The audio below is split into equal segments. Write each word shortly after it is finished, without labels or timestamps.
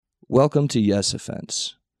Welcome to Yes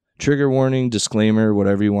Offense. Trigger warning, disclaimer,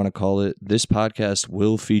 whatever you want to call it, this podcast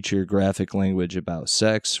will feature graphic language about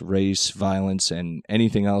sex, race, violence, and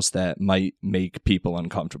anything else that might make people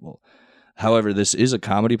uncomfortable. However, this is a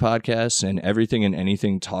comedy podcast, and everything and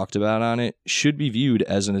anything talked about on it should be viewed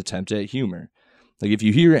as an attempt at humor. Like, if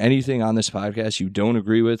you hear anything on this podcast you don't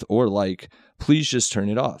agree with or like, please just turn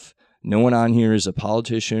it off. No one on here is a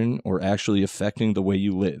politician or actually affecting the way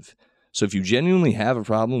you live. So if you genuinely have a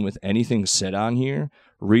problem with anything said on here,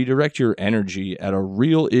 redirect your energy at a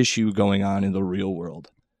real issue going on in the real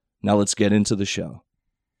world. Now let's get into the show.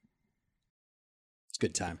 It's a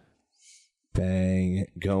good time. Bang,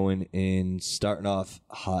 going in, starting off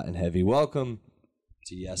hot and heavy. Welcome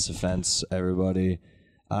to Yes Offense, everybody.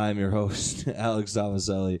 I'm your host, Alex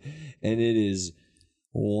Domaselli, and it is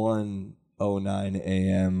 1:09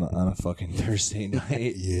 a.m. on a fucking Thursday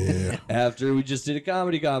night. Yeah. After we just did a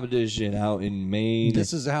comedy competition out in Maine.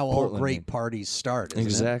 This is how Portland, all great Maine. parties start, isn't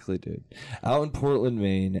Exactly, dude. Out in Portland,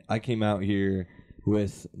 Maine, I came out here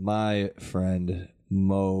with my friend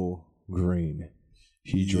Mo Green.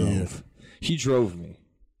 He drove. He drove me.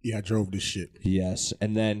 Yeah, I drove this shit. Yes.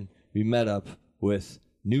 And then we met up with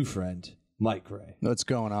new friend Mike Gray. What's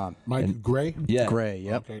going on? Mike Gray? Yeah. Gray,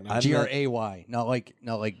 yep. Okay, Gray. Not like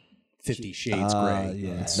 50 Shades Gray.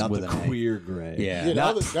 Yeah. It's Not with the an A. queer Gray. Yeah. Yeah,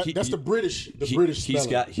 Not- that's the British He's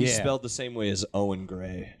spelling. He's spelled the same way as Owen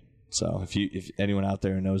Gray. So if anyone out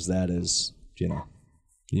there knows that is, you don't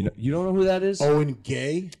know who that is? Owen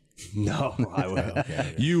Gay? No, I would.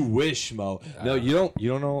 You wish, Mo. No, you don't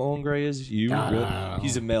know who Owen Gray is? Really?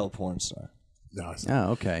 He's a male porn star. No, it's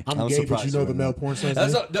Oh, okay. I'm I'm gay, but surprised you know you the don't male know. porn stars.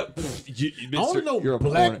 That's name? not, no, I only know you're a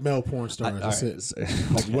black porn- male porn stars. That's it.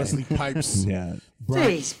 Alright. Like Wesley Pipes, Yeah.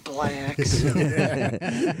 These blacks.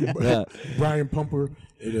 Brian Pumper,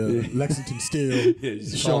 Lexington Steele,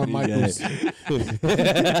 just Shawn call me Michaels,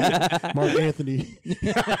 Mark Anthony.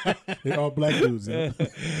 They're all black dudes.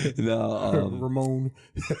 No, Ramon.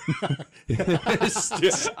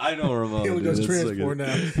 I know Ramon. He only dude. does It's transport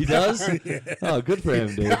now. He does? Oh, good for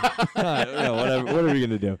him, dude. Whatever. What are we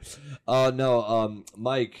gonna do?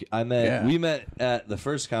 Mike, we met at the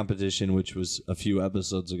first competition, which was a few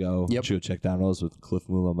episodes ago. Yep. Should check down those with Cliff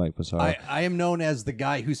Mula, Mike Passaro. I am known as the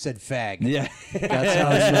guy who said fag. Yeah. That's how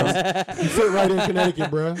it's known. You fit right in Connecticut,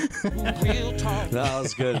 bro. That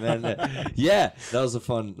was good, man. Yeah, that was a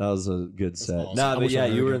good set. awesome. Nah, I but wish I yeah,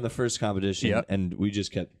 heard you were it. in the first competition, Yep. and we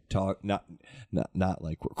just kept talking. Not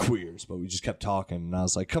like we're queers, but we just kept talking. And I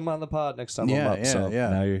was like, "Come on the pod next time I'm up." Yeah, So yeah.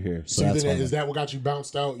 now you're here. So So that's fun. is that what got you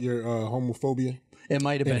bounced out? Your homophobia It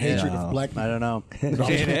might have and been hatred it. of black people? I don't know.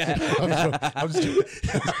 I was just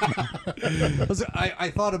I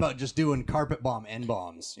thought about just doing carpet bomb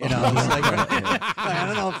N-bombs. You know, it's like, I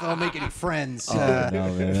don't know if I'll make any friends. No,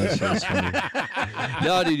 man, that's just funny.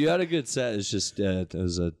 No, dude, you had a good set. It's just that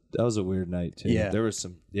was a weird night too. Yeah. There was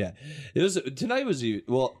some. Yeah, it was tonight was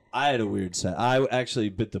well. I had a weird set. I actually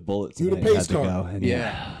bit the bullet You tonight. were the pace had to car. go, and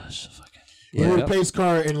Yeah. it's fucking- You were Yeah. the pace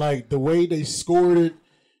car, and like the way they scored it,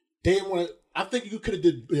 they didn't want to. I think you could have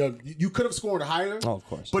did. You could have scored higher. Oh, of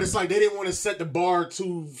course. But it's like they didn't want to set the bar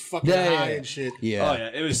too fucking Yeah, high yeah. and shit. Yeah. Oh yeah,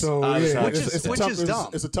 it was. So I was yeah, not- it's a which tough, is dumb.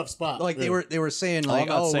 It's a tough spot. Like yeah. they were saying, I'm like,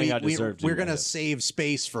 not oh, saying I deserved to, we're gonna but- save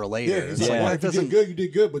space for later. Yeah, it's It's like like, well, that if you did good, you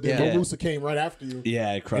did good. But then Yeah. Mo Musa came right after you. Yeah,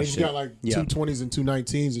 I and crushed you it. got like Yeah. 220s and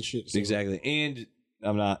 219s and shit. So. Exactly, and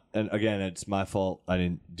I'm not. And again, it's my fault. I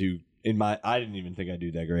didn't even think I'd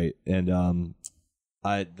do that great. And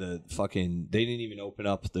they didn't even open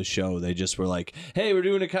up the show. They just were like, "Hey, we're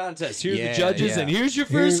doing a contest. Here's Yeah, the judges, yeah. and here's your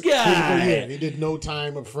first guy." Yeah, he did no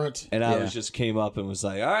time up front. And I Yeah. was just came up and was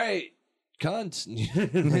like, "All right,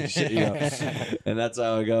 cunt," Shit, you know. And that's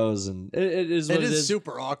how it goes. And it is what It it is is.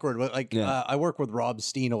 super awkward. But like, Yeah. I work with Rob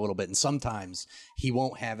Steen a little bit, and sometimes he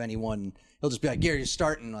won't have anyone. He'll just be like, "Gary, you're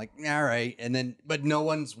starting." Like, all right, and then, but no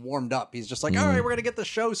one's warmed up. He's just like, "All right, we're gonna get the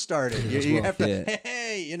show started." You have to, Yeah.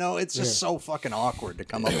 hey, you know, it's just so fucking awkward to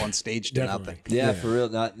come up on stage to Definitely. nothing. Yeah, for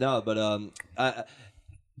real. I'll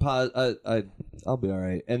be all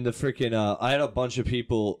right. And the freaking I had a bunch of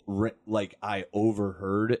people like I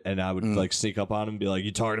overheard, and I would like sneak up on them and be like,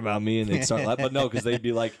 "You talking about me?" And they'd start laughing. But no, because they'd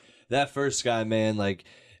be like, "That first guy, man, like."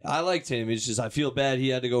 I liked him. It's just I feel bad he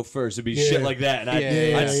had to go first. It'd be shit like that, and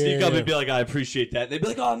I'd sneak up and be like, "I appreciate that." And they'd be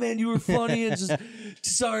like, "Oh man, you were funny," and just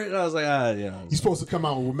sorry. And I was like, You're supposed to come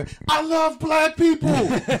out with, "I love black people."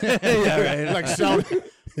 yeah, right. Like shout.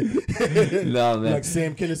 No, man. Like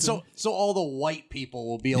Sam Kinison. So all the white people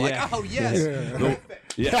will be like, oh yes,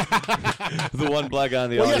 Yeah. The one black guy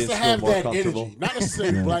in the Well, he has audience to have feel more that comfortable. energy. Not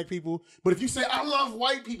necessarily black people, but if you say, I love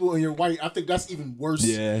white people, and you're white, I think that's even worse.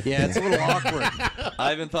 Yeah. yeah, it's a little awkward.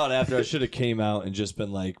 I even thought after I should have came out and just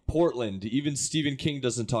been like, Portland, even Stephen King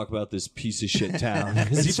doesn't talk about this piece of shit town.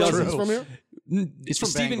 He's from here? He's from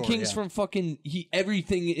Stephen Bangor, King's yeah. from fucking,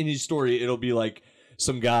 everything in his story, it'll be like,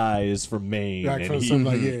 some guy is from Maine, Like and from he, some,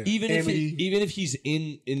 like, yeah. even Amity. if he's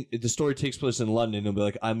in the story takes place in London, he'll be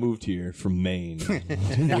like, I moved here from Maine to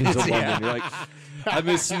London. You're like, I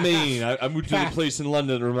miss Maine. I moved to the place in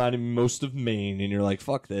London that reminded me most of Maine, and you're like,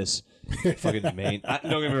 fuck this, fucking Maine.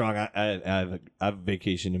 Don't get me wrong, I have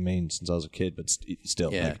vacation in Maine since I was a kid, but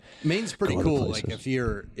still, Yeah, like, Maine's pretty go other cool. Like places.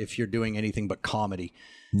 if you're doing anything but comedy.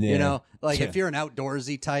 Yeah. You know, like Yeah. if you're an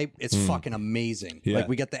outdoorsy type, it's fucking amazing. Yeah. Like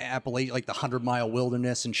we get the Appalachian, like the 100-mile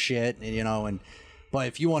wilderness and shit, and, you know, but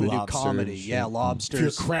if you want to do Lobster comedy, and shit. yeah, If you're a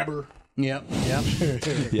lobsters. crabber. Yep, yep.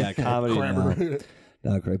 yeah, comedy, no,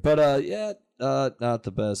 not great, but not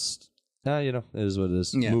the best. You know, it is what it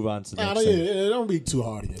is. Yeah. Move on to the Nah, next yeah, thing. yeah, don't be too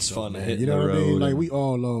hard on yourself, fun to man. hit You know the what I mean? road Like and- we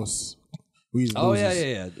all lost. We was Oh losers.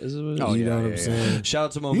 yeah. This is what it is. Oh, You yeah, know what yeah, I'm yeah. saying? Shout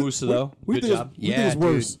out to Mo Musa though. We Good think job. we think it's Yeah,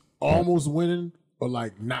 worse. dude. Almost winning, or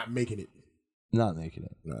like not making it. Not making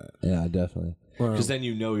it. Right. Yeah, definitely. Well- Because then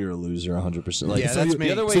you know you're a loser 100%. Like, Yeah, that's me.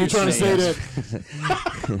 The other way So you're trying to say saying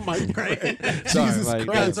that, Mike? Sorry, Jesus Mike. Yeah,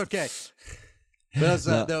 Christ! it's okay.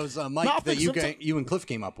 Those Mike No, I that think you and Cliff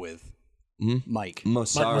came up with. Mike.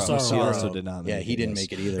 Massaro. Massaro. He also did not. Yeah, make he it, didn't yes.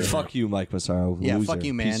 make it either. Fuck you, Mike Massaro. Yeah, loser, fuck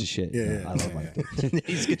you, man. Piece of shit. Yeah, No, yeah. I love Mike.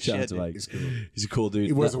 He's good Shout out shit. to Mike. He's cool. He's a cool dude.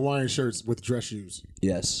 He wears Hawaiian shirts with dress shoes.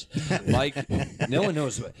 Yes. Mike, no one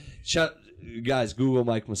knows. Guys, Google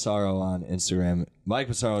Mike Massaro on Instagram. Mike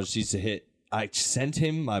Massaro just needs to hit. I sent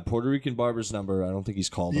him my Puerto Rican barber's number. I don't think he's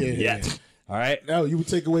called him Yeah. yet. All right. No, you would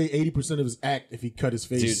take away 80% of his act if he cut his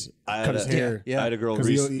face, Dude, I cut had his a- hair. Yeah. I had a girl Because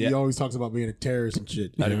recently. he always talks about being a terrorist and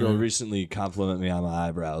shit. I had a girl recently compliment me on my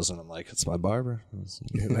eyebrows, and I'm like, "It's my barber. It's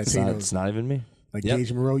Latinos. it's not even me." Like Yep.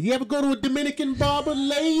 Gage Moreau. You ever go to a Dominican barber,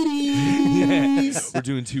 ladies? We're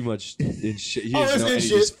doing too much in shit. He Oh, doesn't that's know good any of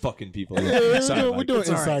shit. these fucking people. Yeah, Sorry, we're Mike. doing It's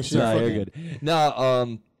all inside right. shit. Nah, Fuck you're it. good.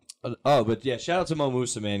 No, but yeah, shout out to Mo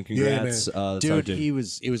Musa, man. Congrats. Yeah, That's our Dude, it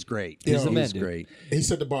was great. He's the He man, was dude. great. He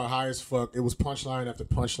set the bar high as fuck. It was punchline after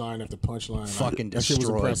punchline after punchline. Fucking that shit was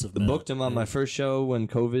destroyed. impressive. Man. Booked him on my first show when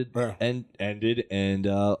COVID Yeah. ended, and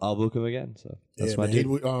I'll book him again. So that's Yeah, my man.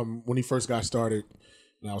 dude. When he first got started,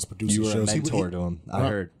 and I was producing You were a shows. mentor to him. I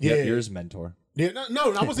heard. Yeah. You're his mentor. Yeah,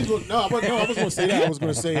 no, I wasn't going. I wasn't going to say that. I was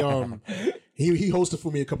going to say he hosted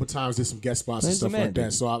for me a couple times, did some guest spots and He's the stuff man, like that.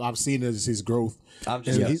 dude. So I've seen his growth. I'm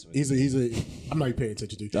just And messing with he's a. I'm not even paying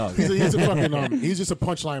attention, dude. Oh, He's a fucking. He's just a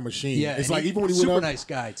punchline machine. Yeah, it's and like even when he super went up, nice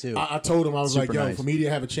guy too. I told him I was like, Super yo, nice. for me to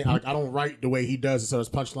have a chance, like, I don't write the way he does. So his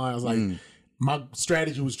punchline, I was like. My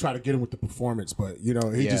strategy was try to get him with the performance, but he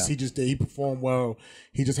he performed well.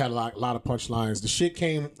 He just had a lot of punchlines. The shit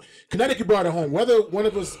came. Connecticut brought it home. Whether one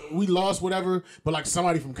of us we lost, whatever, but like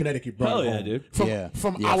somebody from Connecticut brought Hell it yeah, home. dude. From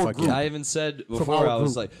Yeah, our fuck group. yeah. I even said before, our I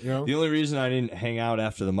was group, like, you know? the only reason I didn't hang out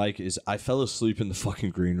after the mic is I fell asleep in the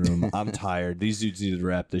fucking green room. I'm tired. These dudes need to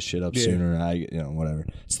wrap this shit up sooner. Whatever.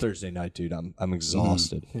 It's Thursday night, dude. I'm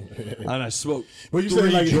exhausted. And I smoked Well, you 3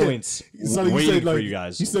 said like joints so you waiting said, like, for you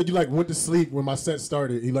guys. You said you like went to sleep when my set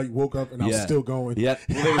started. He like woke up and I was still going. Yeah,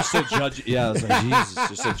 well, they were still judging. Yeah, I was like, Jesus,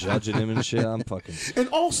 they're still judging him and shit. I'm fucking. And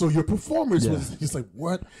also your performance was just like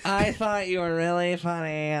what? I thought you were really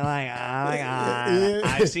funny. Like, oh my god, Yeah.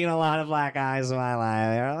 I've seen a lot of black guys in my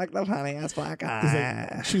life. They're like the funniest black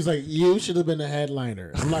guy. She was like, you should have been the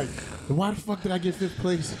headliner. I'm like, why the fuck did I get 5th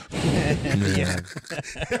place?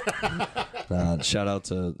 Shout out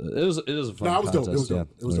to it was a fun No, it was dope. contest. It was dope.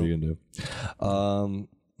 Yeah, It was what are you gonna do?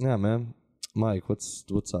 Yeah, man. Mike, what's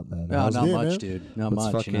up, man? No, How's not it, much, man? dude. Not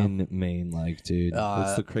what's much. You fucking know? Maine like, dude?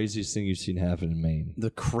 What's the craziest thing you've seen happen in Maine? The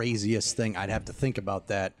craziest thing. I'd have to think about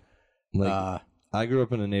that. Like, I grew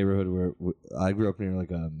up in a neighborhood where I grew up near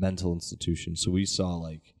like a mental institution, so we saw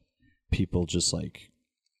like people just like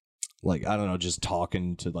I don't know, just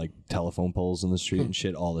talking to like telephone poles in the street and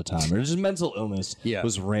shit all the time. Or just mental illness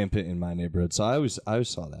was rampant in my neighborhood. So I always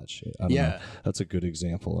saw that shit. I don't know if that's a good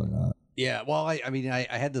example or not. Yeah, well, I mean, I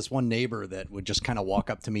had this one neighbor that would just kind of walk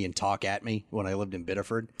up to me and talk at me when I lived in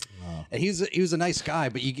Biddeford. And he was a nice guy,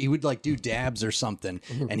 but he would like do dabs or something,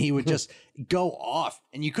 and he would just go off,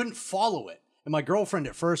 and you couldn't follow it. And my girlfriend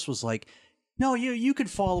at first was like, "No, you could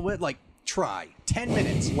follow it. Like, try 10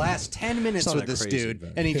 minutes, last 10 minutes Not with that this crazy, dude,"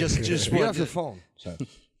 but- and he just Get off your phone. Sorry.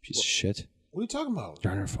 Piece of shit. What are you talking about?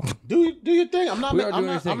 Turn her phone. Do your thing. I'm not. We are doing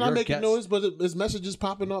our thing. I'm not You're a making guest. noise, but his messages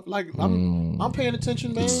popping up. Like I'm paying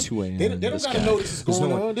attention, man. It's 2 a.m. They don't This gotta guy. know this is There's going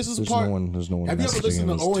no one- on. This is there's part. no one. There's no one. Have you ever messaging listened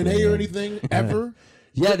him. to It's 2 O&A or a.m. anything ever?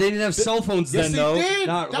 Yeah, they didn't have cell phones Yes, then, they though. did.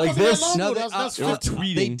 Not That like wasn't that this. long No, ago. they, That's Or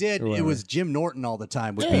tweeting. they did. or It whatever. was Jim Norton all the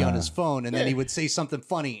time would be Yeah. on his phone, and then Yeah. he would say something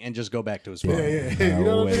funny and just go back to his phone. Yeah. You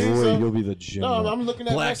know what I mean? Wait, So- you'll be the Jim. No, Norton. I'm looking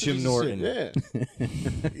at Black messages Jim and Norton. shit.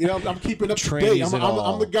 Yeah. You know, I'm keeping up to Trannies date. and all.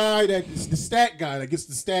 I'm the guy that's the stat guy that gets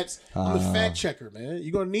the stats. I'm the fact checker, man.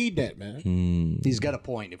 You're gonna need that, man. He's got a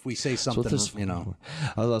point. If we say something, this- you know,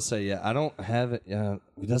 I was about to say, yeah, I don't have it.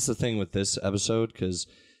 That's the thing with this episode because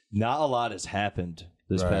not a lot has happened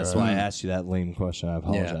this past. So I asked you that lame question. I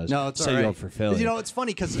apologize. No, it's Set all you right. up for failure. You know, it's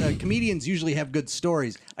funny because comedians usually have good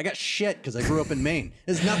stories. I got shit because I grew up in Maine.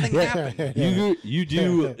 There's nothing happened. You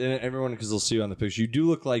do, and everyone, because they'll see you on the picture, you do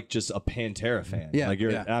look like just a Pantera fan. Yeah, like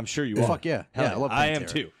you're. yeah. I'm sure you are. Fuck yeah. Hell Yeah, I love I am Pantera.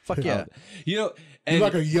 too. Fuck yeah. You know, and You're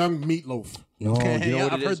like a young Meatloaf. no, you know Yeah,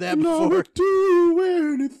 what I've it heard is? that Never before.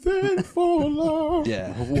 do anything for love.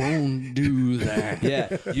 Yeah. Won't do that.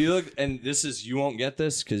 Yeah, you look, and this is you won't get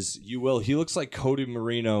this because you will. He looks like Cody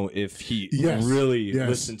Marino if he Yes, really yes.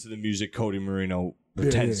 listened to the music Cody Marino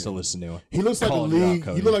pretends yeah. to listen to. He looks like the Calling you out, lead.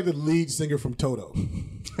 Cody. He looked like the lead singer from Toto.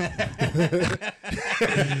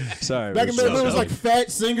 Sorry, Back in the we're day, it was so- like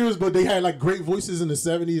fat singers, but they had like great voices in the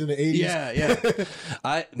 70s and the 80s.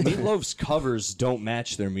 Yeah. Meatloaf's covers don't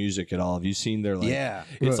match their music at all. Have you seen their like? Yeah.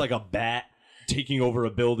 It's like a bat taking over a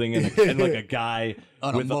building and like a guy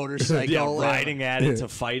On a with motorcycle, riding at it to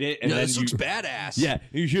fight it, and Yeah, then this you. looks badass. Yeah,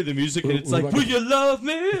 you hear the music and it's With like, like "Will you love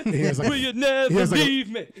me? has like- Will you never he has like a- leave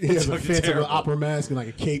me?" He has It's a fucking Phantom of terrible. the Opera mask and like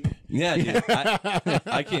a cape. Yeah, dude.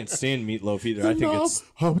 I can't stand Meatloaf either. I think it's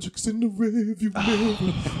objects in the rearview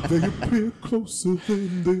mirror. They appear closer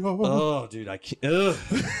than they are. oh, dude, I can't.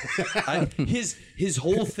 His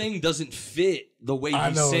whole thing doesn't fit the way he I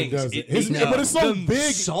know sings. it doesn't. But it's so the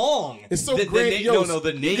big. Song. It's so the, grandiose. No,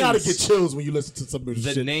 the name. You gotta get chills when you listen to some of this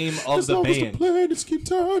The shit. name of As the long as band. the planets keep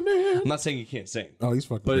turning. I'm not saying he can't sing. Oh, he's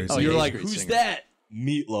fucking But crazy. so Oh, you're yeah, like, he's a great who's singer. that?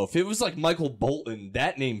 Meatloaf. It was like Michael Bolton.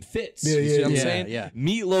 That name fits. Yeah, You see yeah, what I'm yeah, saying? yeah.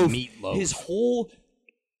 Meatloaf. His whole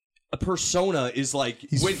persona is like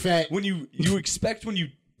He's fat. when you expect when you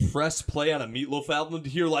press play on a Meatloaf album to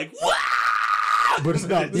hear like, "Wah!" But it's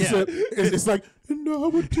not. It's like, and I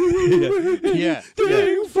would do Yeah.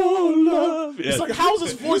 anything for love. Yeah. It's like, how's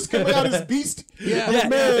his voice coming out as beast? Yeah. Yeah,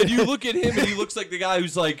 man. and you look at him and he looks like the guy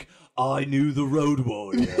who's like, I knew the road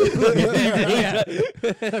warrior.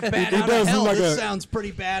 Bad out does of hell. look like This a- sounds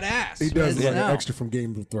pretty badass. He does look like No. an extra from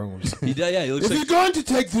Game of Thrones. he looks If like you're going to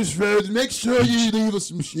take this road, make sure you leave us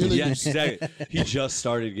some shit. yeah, exactly. He just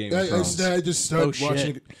started Game of Thrones. I just started Oh, shit.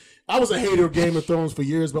 watching it. I was a hater of Game of Thrones for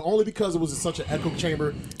years, but only because it was in such an echo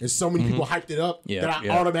chamber and so many people hyped it up Yeah, that I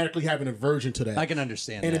yeah. automatically have an aversion to that. I can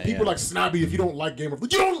understand And that. then people yeah. like snobby if you don't like Game of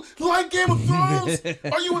Thrones. You don't like Game of Thrones?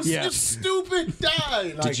 Are you Yeah. you're stupid?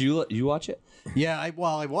 Die. Like, Did you watch it? Yeah, I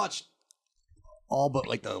watched all but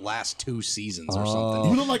like the last 2 seasons or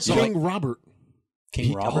something. You look like King Robert.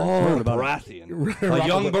 King Robert. Oh, Baratheon. A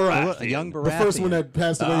young Baratheon. A young The Baratheon. first one that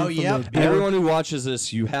passed away Oh, from yep. the Everyone who watches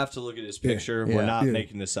this, you have to look at his picture. We're not Yeah.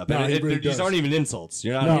 making this up. No, And he really these does. aren't even insults.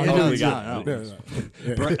 You're not No, totally no, got no, it.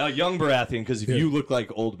 Yeah. A young Baratheon, because if you look like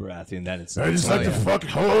old Baratheon, then it's I just like to fuck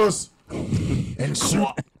horse and shoot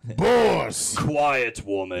boars. quiet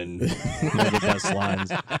woman. One of the best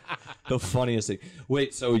lines. The funniest thing.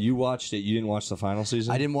 Wait, so you watched it? You didn't watch the final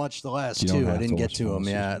season? I didn't watch the last You don't 2. I have didn't to get watch to the them.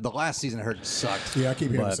 last Yeah, the last season I heard sucked. Yeah, I keep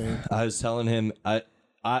hearing the But- same. I was telling him, I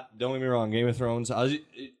don't get me wrong, Game of Thrones.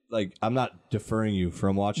 I'm not deferring you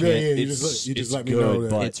from watching Yeah, it. yeah, you It's, just it's let me good, know that.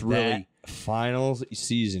 but It's really- that final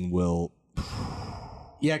season will.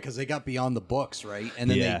 Yeah, because they got beyond the books, right? And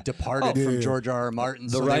then Yeah. they departed Oh. from Yeah. George R.R. Martin.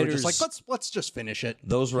 The So they were writers- just like, let's just finish it.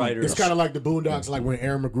 Those writers. It's kind of like the Boondocks, like when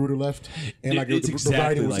Aaron Magruder left, and like It's the exactly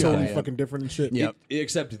writing was like totally that. fucking different and shit. Yep.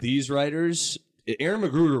 Except these writers, Aaron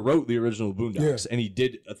Magruder wrote the original Boondocks, and he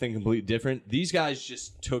did a thing completely different. These guys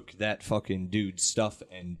just took that fucking dude's stuff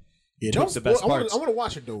and Yeah, took don't the best spoil- I parts. want to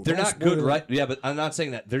watch it though. They're Don't not spoil good, it. right? Yeah, but I'm not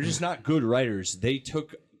saying that. They're just not good writers. They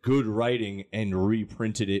took good writing and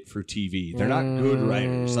reprinted it for TV. They're not good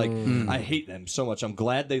writers. Like, I hate them so much. I'm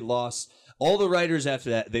glad they lost. All the writers after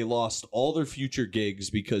that, they lost all their future gigs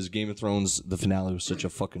because Game of Thrones, the finale was such a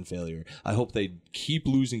fucking failure. I hope they keep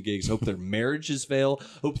losing gigs. Hope their marriages fail.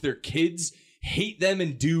 Hope their kids hate them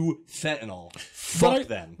and do fentanyl. Fuck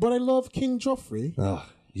them. But I love King Joffrey. Ugh,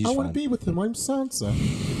 he's I want fine. to be with him. I'm Sansa.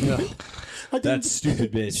 Like, That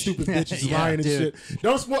stupid bitch. Stupid bitch is Yeah, lying and dude. shit.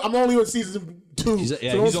 Don't spoil. I'm only on season 2. He's So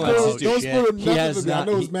don't spoil, on don't shit. spoil He nothing has for me. I not-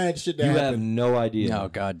 know he- it's mad shit that You have happened. no idea. No,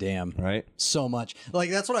 goddamn. Right? So much. Like,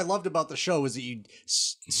 that's what I loved about the show is that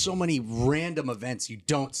so many random events you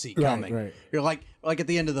don't see coming. right. You're like at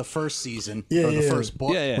the end of the first season Yeah, or the yeah. first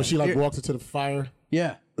book. Yeah, yeah. When she like walks into the fire,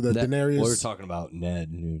 Yeah. the Daenerys. We were talking about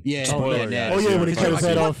Ned. Dude. Yeah. Spoiler, Ned. Oh, yeah, when he cut his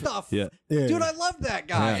head what off. the Yeah. Yeah. Dude, I love that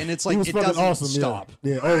guy. And it's He like, was it fucking doesn't awesome. stop.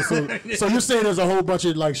 Yeah. Oh, so you're saying there's a whole bunch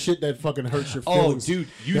of like shit that fucking hurts your Oh, feelings? dude,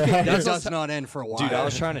 you Yeah. think That that's does not end for a while. Dude, I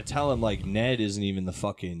was trying to tell him like Ned isn't even the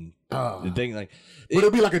fucking the thing. Like, But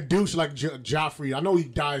it'll be like a douche like Joffrey. I know he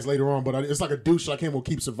dies later on, but it's like a douche like him will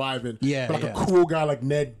keep surviving. Yeah, But like yeah. a cool guy like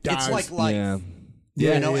Ned dies. It's like life. yeah.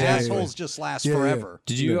 Yeah, You know, yeah, assholes yeah. just last Yeah, yeah. forever.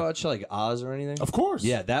 Did you watch like Oz or anything? Of course.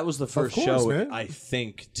 Yeah, that was the first course, show man. I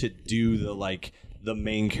think to do the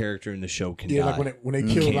main character in the show can Yeah, die. like when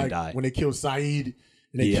they kill Can die. when they kill Saeed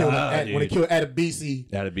and they Yeah, kill dude. when they kill Adabisi.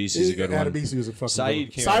 Adabisi's a good one. Adabisi was a fucking Saeed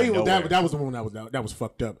good came one. out of Saeed was nowhere. that was the one that was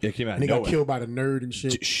fucked up. It came out of and he got nowhere. killed by the nerd and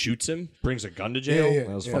shit. Shoots him, brings a gun to jail. Yeah, yeah,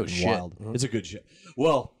 That was yeah. fucking Oh, shit. wild. It's a good show.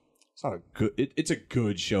 Well, it's not a good. It's a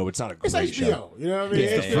good show. It's not a great It's HBO. show. You know what I mean?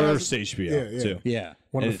 It's the HBO has- first HBO Yeah, yeah. too. Yeah.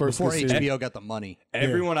 One of And the first Before good series. HBO got the money.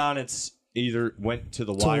 Everyone on it's either went to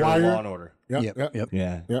The Wire, Wire. or Law and Order. Yep, Yep, yep. yep.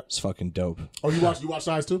 Yeah, Yep. it's fucking dope. Oh, you watch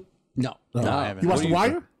Eyes too? No. No, I haven't. You watched What The do you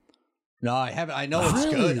Wire? No, I haven't. I know it's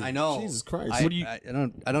Really? good. I know. Jesus Christ. I, What do you-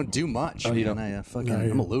 I don't do much. Oh, you man. don't-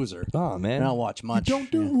 I'm a loser. Oh I man, don't watch much. Don't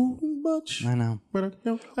do much. I know. But I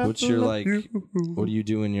don't have what's to your love like? you. What do you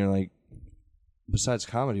do in your like? Besides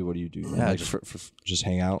comedy, what do you do? Man? Yeah, Like just- for just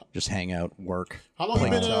hang out. Just hang out, work. How long you play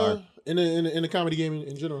been guitar. in the comedy game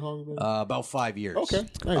in general? How long you been? About 5 years. Okay,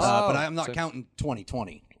 nice. But I'm not counting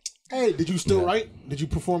 2020. Hey, did you still write? Did you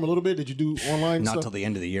perform a little bit? Did you do online Not stuff? till the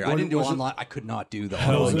end of the year. I What- didn't do was it- online. I could not do the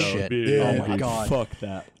online shit. Yeah, oh my god. Fuck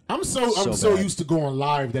that. I'm so bad. used to going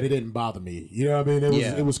live that it didn't bother me. You know what I mean?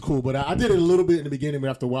 Yeah. It was cool, but I did it a little bit in the beginning. But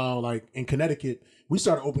after a while, like in Connecticut, we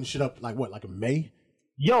started opening shit up like in May.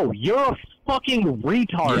 Yo, you're a fucking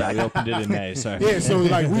retard. Yeah, we opened it in May. Sorry. Yeah, so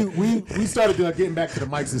like we started like getting back to the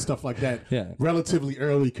mics and stuff like that. Yeah. relatively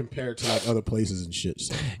early compared to like other places and shit.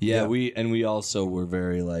 So. Yeah, we also were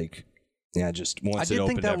very like, just once I it did opened,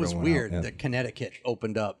 think that was everyone weird out, yeah. that Connecticut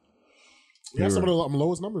opened up. Yeah, some of the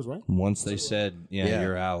lowest numbers, right? Once they said, Yeah.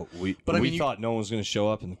 you're out, But I we mean, you- thought no one was going to show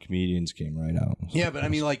up, and the comedians came right out. Yeah, but I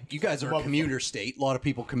mean, like, you guys are a commuter state. A lot of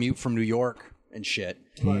people commute from New York and shit.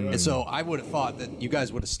 And so I would have thought that you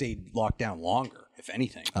guys would have stayed locked down longer, if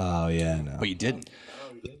anything. Oh yeah, no, But you didn't.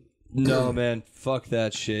 no, man, fuck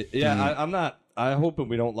that shit. Yeah, I'm not. I hope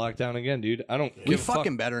we don't lock down again, dude. I don't. We give a fuck.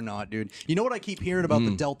 fucking better not, dude. You know what I keep hearing about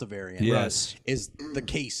the Delta variant? Yes. Is the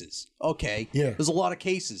cases. Okay. Yeah. There's a lot of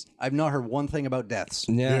cases. I've not heard one thing about deaths.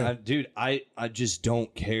 Yeah, dude, I just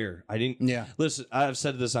don't care. I didn't. Yeah. Listen, I've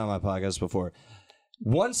said this on my podcast before.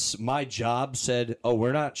 Once my job said, "Oh,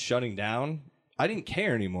 we're not shutting down," I didn't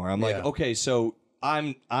care anymore. I'm like, Yeah. okay, so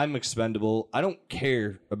I'm expendable. I don't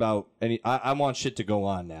care about any. I want shit to go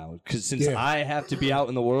on now because since Yeah. I have to be out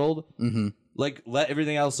in the world, like let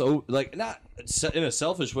everything else like not in a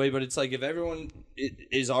selfish way, but it's like if everyone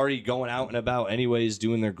is already going out and about anyways,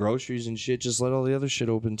 doing their groceries and shit, just let all the other shit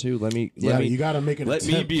open too. Let me. You gotta make an Let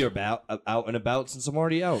me attempt. be out and about since I'm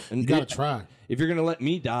already out. And You gotta try. If you're gonna let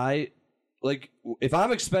me die, like if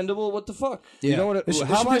I'm expendable, what the fuck? You Yeah. know what? It should- it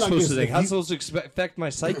How should am I be like supposed this. to think? If How's you- it supposed to affect my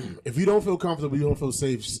psyche? If you don't feel comfortable, you don't feel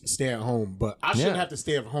safe, stay at home. But I shouldn't Yeah. have to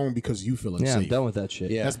stay at home because you feel Yeah, I'm unsafe. done with that shit.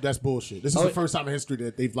 Yeah. That's bullshit. This is Oh, the first time in history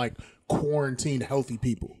that they've like quarantined healthy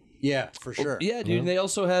people. Yeah, for sure. Yeah, dude. And they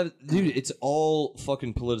also have, dude. It's all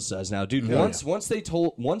fucking politicized now, dude.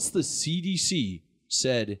 Once the CDC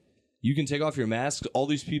said you can take off your mask, all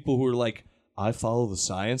these people who are like, I follow the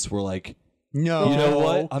science, were like, No. you know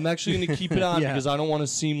what? I'm actually going to keep it on Yeah. because I don't want to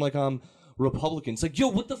seem like I'm Republican. It's like, yo,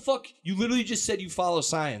 what the fuck? You literally just said you follow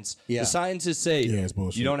science. Yeah. The scientists say Yeah, it's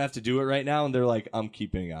bullshit. you don't have to do it right now, and they're like, I'm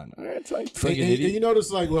keeping on. All right, it's like And, fucking and idiot. you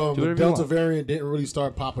notice, like, the whatever you Delta want. variant didn't really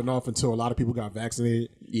start popping off until a lot of people got vaccinated.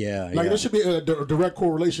 Yeah. Like, yeah. there should be a direct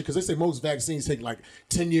correlation because they say most vaccines take like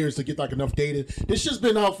 10 years to get like enough data. This shit's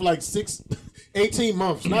been out for like 18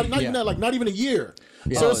 months, not even that, like not even a year.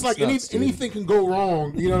 So Oh, it's like nuts, dude. anything can go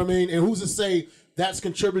wrong. You know what I mean? And who's to say that's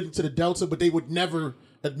contributing to the Delta? But they would never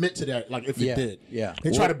admit to that. Like if Yeah, it did, yeah.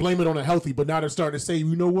 They try to blame it on the healthy, but now they're starting to say,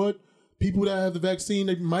 you know what? People that have the vaccine,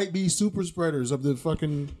 they might be super spreaders of the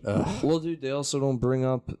fucking. Well, dude, they also don't bring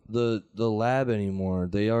up the lab anymore.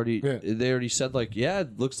 They already said like, yeah,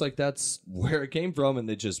 it looks like that's where it came from, and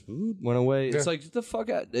they just went away. It's like get the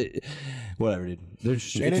fuck out. Whatever, dude.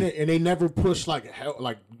 And they never push like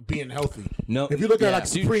being healthy. No. If you look at like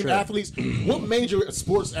dude, supreme athletes, what major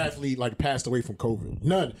sports athlete like passed away from COVID?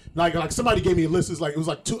 None. Like somebody gave me a list. It was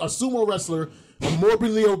like a sumo wrestler, a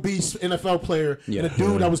morbidly obese NFL player, and a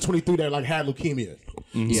dude that was 23 that like had leukemia.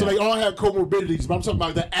 So they all have comorbidities. But I'm talking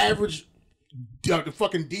about the average. The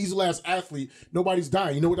fucking diesel ass athlete, nobody's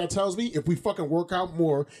dying. You know what that tells me? If we fucking work out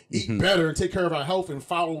more, eat better, and take care of our health and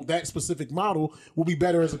follow that specific model, we'll be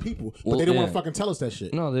better as a people. But they don't want to fucking tell us that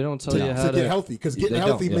shit. No, they don't tell you how to get healthy, because getting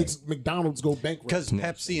healthy makes McDonald's go bankrupt. Because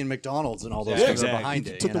Pepsi and McDonald's and all those things are behind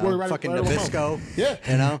it. Took the word right. Fucking right Nabisco. Yeah,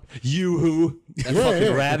 you know. Yoo-hoo. That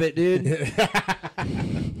fucking rabbit, dude.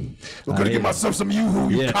 I'm gonna get myself some Yoo-hoo,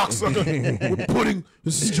 you cocksucker. With pudding.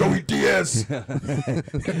 This is Joey Diaz.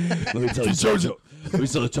 Let me tell you something. Let me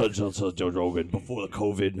tell Joe Rogan. Before the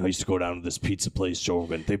COVID, I used to go down to this pizza place, Joe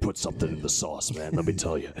Rogan. They put something in the sauce, man. Let me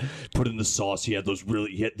tell you. Put in the sauce. He had this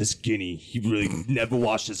guinea. He really never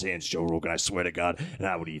washed his hands, Joe Rogan. I swear to God. And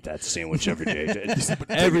I would eat that sandwich every day.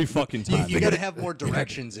 Every fucking time. You gotta have more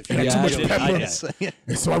directions if you got too much pepper.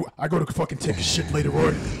 And so I go to fucking take a shit later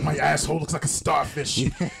on. My asshole looks like a starfish.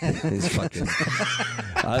 He's fucking.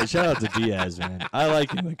 Shout out to Diaz, man. I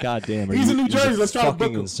like him, but goddamn, he's in New Jersey. Let's try to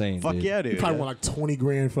book him. Insane, fuck dude. yeah, dude. He probably want like 20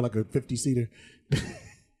 grand for like a 50-seater.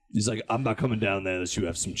 He's like, I'm not coming down there unless you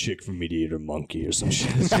have some chick from Mediator Monkey or some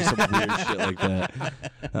shit. It's just some weird shit like that.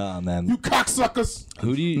 Oh, man. You cocksuckers.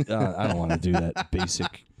 Who do you... I don't want to do that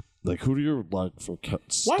basic... Like, who do you like for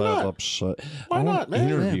style up shit? Why not, man?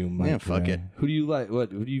 Interview Mike. Yeah, fuck it. Who do you like? Who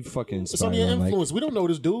do you fucking It's inspire on your on, influence. We don't know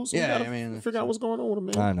this dude. So Yeah, we gotta figure out what's going on with him,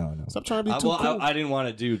 man. I know. Stop trying to be too cool. I didn't want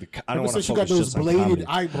to do the... I don't want to Since you got focus those just on bladed comedy.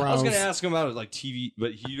 eyebrows. I was going to ask him about like TV,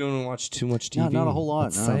 but you don't watch too much TV. No, not a whole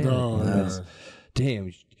lot. No.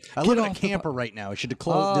 Damn. I live in a camper right now. I should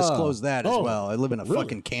disclose that as well. I live in a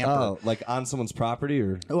fucking camper. Oh, like on someone's property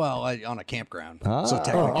or? Well, on a campground. Ah. So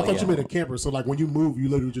technically, I thought you meant a camper. So like when you move, you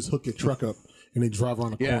literally just hook your truck up and they drive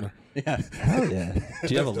around the corner. Yeah. Hell yeah. Do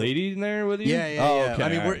you have a lady in there with you? Yeah. Oh, okay. I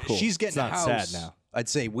mean, All right, cool. she's getting it's a not house. sad now. I'd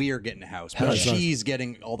say we are getting a house, but she's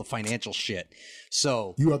getting all the financial shit.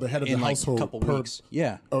 So You are the head of the in like household. a couple per, weeks.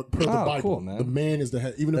 Yeah. Per the Bible. cool, man. The man is the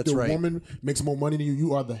head. Even if That's the right. woman makes more money than you,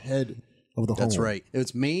 you are the head of the home. That's right.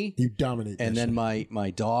 It's me. You dominate. And that then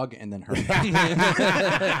my dog, and then her.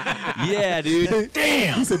 Yeah, dude. shit.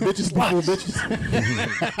 He said bitches before bitches.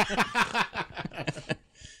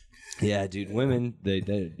 Yeah, dude. Women, they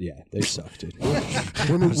suck, dude.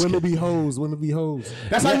 Women be hoes. Women be hoes.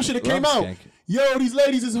 That's how you should have came love out. skank. Yo, these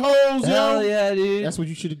ladies is hoes, Hell yo. yeah, dude. That's what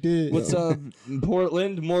you should have did. What's up,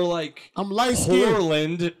 Portland? More like I'm light skinned.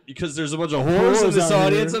 Whoreland, because there's a bunch of whores in Whores this out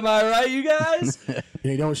audience. here. Am I right, you guys?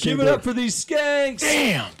 They don't shave Give it their- up for these skanks.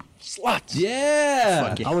 Damn, sluts.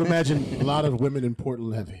 Yeah. I would imagine a lot of women in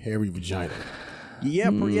Portland have hairy vagina.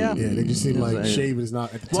 Yeah. Yeah, they just seem like shaving is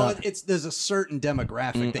not at the Well, top. there's a certain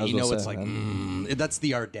demographic that was you know gonna it's say, like that's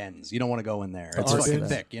the Ardennes. You don't want to go in there. It's Ardennes? fucking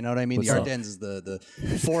thick. You know what I mean? What's the up? Ardennes is the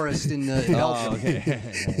forest in Belgium.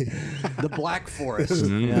 The Black Forest.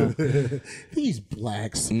 Yeah. These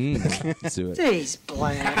blacks. Let's do it. These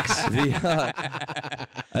blacks.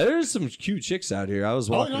 There's some cute chicks out here. I was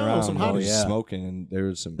walking yeah, around some hotties. smoking, and there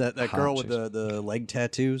was some That hot girl with chicks. the leg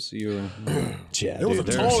tattoos. You Yeah, It was dude,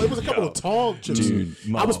 it was a couple of tall chicks. Dude,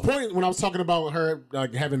 I was pointing when I was talking about her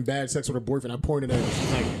like having bad sex with her boyfriend. I pointed at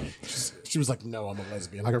her. She's like, she was like, "No, I'm a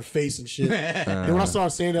lesbian." Like her face and shit. And when I saw her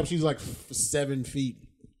stand up, she was like 7 feet.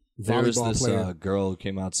 There was Volleyball this player. Girl who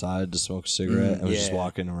came outside to smoke a cigarette and was just yeah.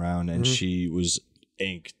 walking around, and she was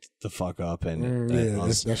inked the fuck up, and yeah, I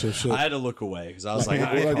was- that's your shit. I had to look away because I was like,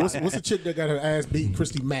 what's the chick that got her ass beat?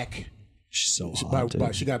 Christy Mack. she's so hot,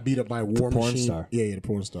 dude. She got beat up by a war porn machine. star. Yeah, the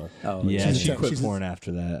porn star. Oh, Yeah, She's she a- quit she's a- porn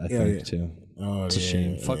after that, I Yeah, think, yeah. too. Oh, It's a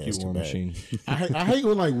shame. Fuck you, it's too War bad. Machine. I hate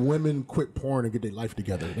when like women quit porn and get their life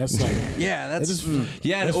together. That's like yeah, that's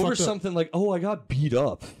Yeah, and That's over fucked up. something like, oh, I got beat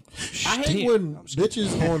up. I hate Damn. when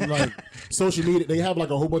bitches on like social media they have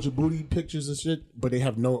like a whole bunch of booty pictures and shit, but they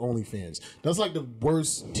have no OnlyFans. That's like the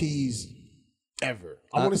worst tease ever.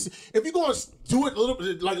 I want to see if you're going to do it a little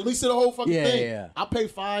bit, like at least see the whole fucking thing. Yeah. I pay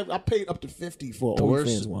 $5. I paid up to $50 for The OnlyFans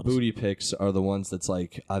worst once. booty pics are the ones that's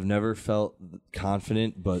like, I've never felt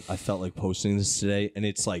confident, but I felt like posting this today, and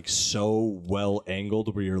it's like so well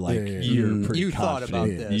angled where you're like, you're pretty You thought about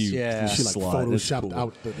confident. this, You yeah. She like slut. That's photoshopped cool.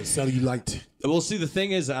 out the cellulite. Well, see, the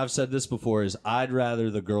thing is, I've said this before, is I'd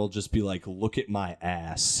rather the girl just be like, look at my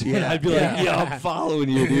ass. Yeah. And I'd be like, yeah, I'm following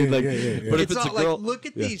you, dude. Like, but if it's a all girl, like, look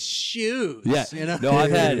at these shoes. yeah, You know? no,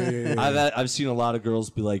 I've seen a lot of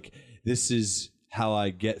girls be like, this is how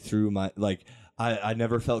I get through my, like, I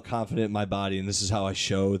never felt confident in my body, and this is how I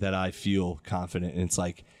show that I feel confident. And it's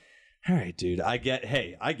like, all right, dude, I get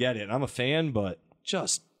it. I'm a fan, but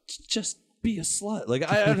just be a slut. Like,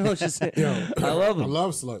 I don't know. Just I love them. I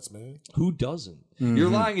love sluts, man. Who doesn't? You're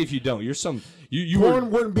lying if you don't. You're you Porn were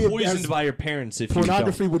wouldn't be poisoned by your parents if you don't.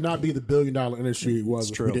 Pornography would not be the billion-dollar industry it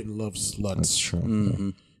was if we didn't love sluts. That's true. Mm-hmm.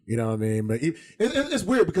 You know what I mean? But it's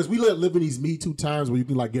weird because we live in these Me Too times where you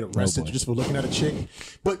can like get arrested just for looking at a chick.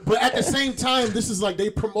 But at the same time, this is like they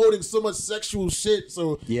promoting so much sexual shit.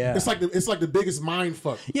 So it's like the biggest mind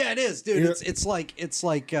fuck. Yeah, it is, dude. Yeah. It's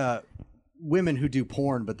like women who do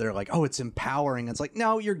porn, but they're like, oh, it's empowering. It's like,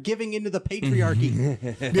 no, you're giving into the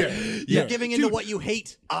patriarchy. You're giving into what you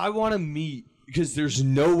hate. I want to meet, because there's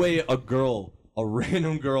no way a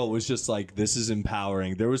random girl was just like, this is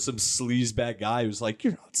empowering. There was some sleazebag guy who was like,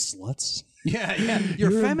 you're not sluts. Yeah.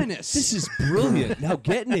 You're feminists. This is brilliant. Now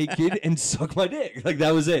get naked and suck my dick. Like,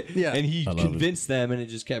 that was it. Yeah. And he convinced them, and it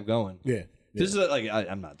just kept going. Yeah. This is like,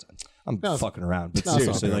 I'm not done. I'm fucking around, but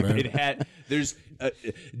seriously, like, it had. There's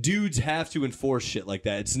dudes have to enforce shit like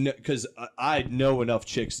that. It's because I know enough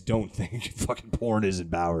chicks don't think fucking porn is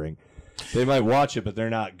empowering. They might watch it, but they're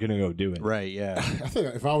not gonna go do it. Right? Yeah. I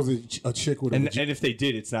think if I was a chick with and if they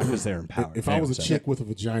did, it's not because they're empowered. If I was a chick with a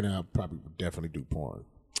vagina, I probably would definitely do porn.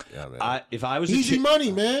 Yeah, man. If I was easy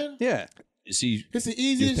money, man. Yeah. See, it's the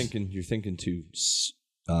easiest. You're thinking too.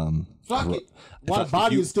 Fuck it. While the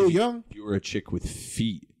body is still young. If you were a chick with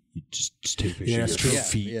feet, you just take a picture of your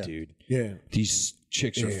feet, dude. Yeah. These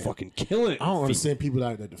chicks are fucking killing it. I don't understand people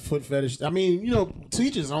like that, the foot fetish. I mean, to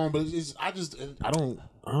each his own, but I don't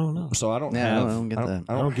know. So I don't get that.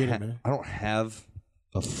 I don't get it, man. I don't have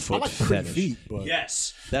a foot I like fetish. Feet, but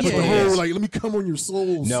yes, that's the what whole like let me come on your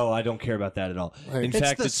souls. No, I don't care about that at all. Right. In it's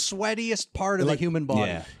fact, the sweatiest part of the human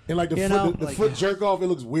body. Yeah. And like the foot jerk off, it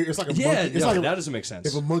looks weird. It's like a monkey. It's like that doesn't make sense.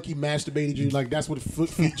 If a monkey masturbated you, like that's what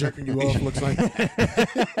feet jerking you off looks like.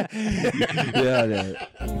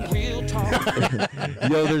 Real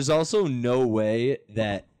talk. Yo, there's also no way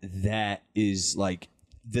that is like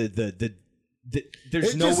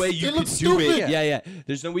there's no way you could do it. Yeah.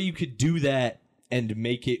 There's no way you could do that and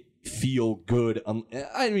make it feel good.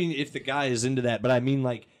 I mean, if the guy is into that, but I mean,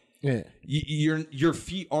 like, your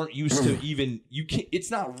feet aren't used to even. You can't.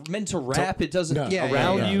 It's not meant to wrap. It doesn't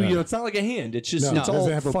around you. You know, it's not like a hand. It's just it's all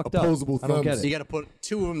fucked up. I don't get it. You got to put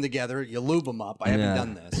two of them together. You lube them up. I haven't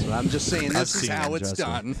done this. So I'm just saying this is how it's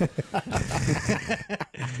done.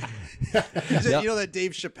 You know that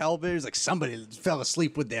Dave Chappelle video? He's like, somebody fell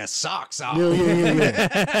asleep with their socks off.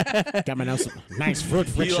 Yeah. Got my nice foot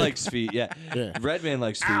friction. He likes feet. Yeah. Redman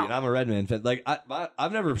likes feet, and I'm a Redman fan. Like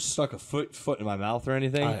I've never stuck a foot in my mouth or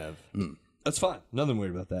anything. I have. That's fine. Nothing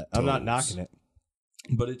weird about that. I'm not knocking it,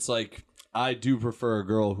 but it's like I do prefer a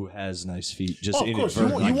girl who has nice feet. Just of course, you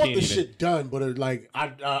want the shit done, but like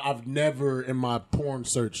I've never in my porn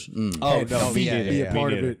search. Oh no, be a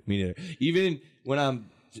part of it. Me neither. Even when I'm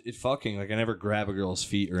fucking, like I never grab a girl's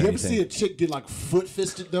feet or anything. You ever see a chick get like foot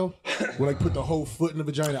fisted though? Where like put the whole foot in the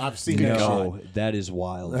vagina? I've seen that. No, that is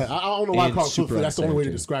wild. I don't know why I call it foot fisted. That's the only way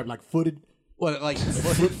to describe it, like footed. What, like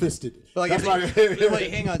foot fisted? Like,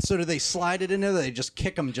 wait, hang on. So do they slide it in there? Or they just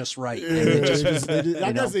kick them just right. I guess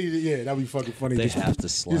that'd be fucking funny. They have to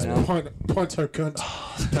slide. Just punt her cunt.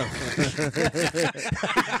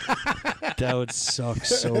 That would suck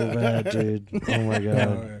so bad, dude. Oh my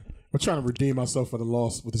god. I'm trying to redeem myself for the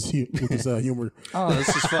loss with this humor. Oh, this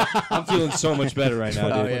is fun. I'm feeling so much better right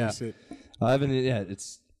now, dude. Yeah. I haven't. Yeah,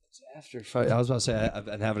 it's after fight. I was about to say I've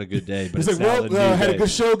been having a good day, but it's like, had a good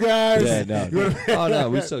show, guys. Yeah, no. Oh no,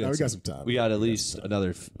 we still got, we got some time. We got at least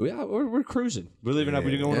another. We're cruising. We're leaving up.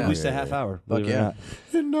 We're going at least a half hour. Fuck yeah.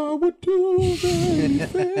 And I would do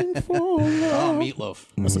anything for love. Oh, Meatloaf.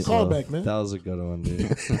 That's a callback, man. That was a good one, dude.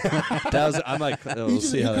 That was. I'm like, we'll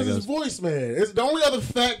see how that goes. His voice, man. It's the only other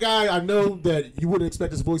fat guy I know that you wouldn't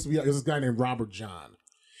expect his voice to be. Is this guy named Robert John.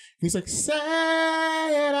 He's like,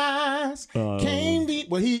 sad eyes came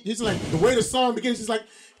deep. But he's like, the way the song begins, he's like,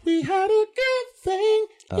 we had a good thing,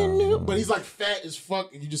 you knew. But he's like fat as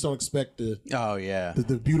fuck, and you just don't expect the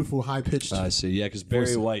beautiful high pitched. I see, yeah, because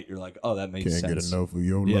Barry White, you're like, oh, that makes sense. Can't get enough of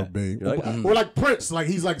your love, babe. Like, or like Prince, like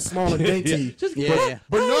he's like small and dainty.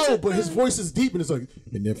 But his voice is deep, and it's like,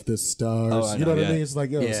 and if the stars, you know what I mean? It's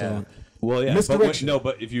like, yo, so. Well, yeah,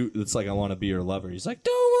 but if you, it's like, I want to be your lover. He's like,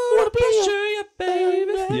 don't want to pressure you,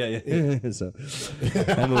 baby. Yeah. So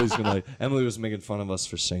Emily was making fun of us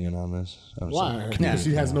for singing on this. Why? Because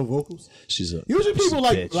she has no vocals. Usually people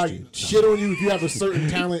like shit on you if you have a certain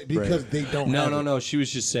talent because they don't. No. She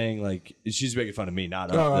was just saying like she's making fun of me,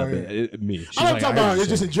 not me. I'm talking about it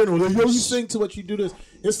just in general. Like, yo, you sing to what you do this.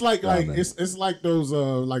 It's like it's like those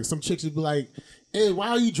like some chicks would be like, hey, why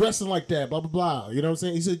are you dressing like that? Blah blah blah. You know what I'm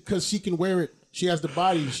saying? He said because she can wear it She has the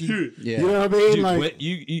body. She, Yeah. you know what I mean? Dude,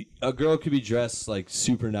 Like, a girl could be dressed like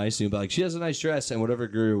super nice, and you'll be like, she has a nice dress, and whatever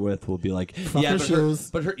girl you're with will be like, her but shoes.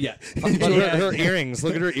 her Her earrings.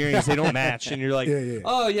 Look at her earrings. They don't match. and you're like, Yeah.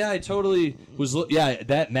 oh yeah, I totally was.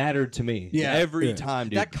 That mattered to me. Yeah. every time,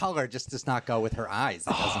 dude. That color just does not go with her eyes.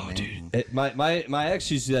 That doesn't mean. My ex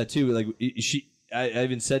used to do that too. Like I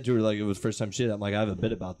even said to her like it was the first time she did. I'm like, I have a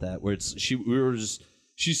bit about that where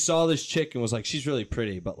she saw this chick and was like, she's really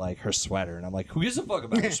pretty, but like her sweater, and I'm like, who gives a fuck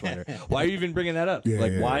about her sweater? Why are you even bringing that up?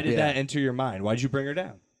 Why did that enter your mind? Why'd you bring her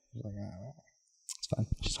down? I was like, it's fine,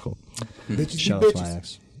 she's cool. Shout out to my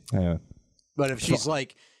ex. Anyway. But if she's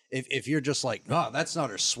like, if you're just like, oh, that's not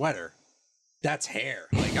her sweater. That's hair.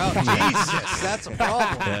 Like, oh, Jesus, that's a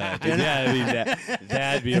problem. Yeah, dude, I mean,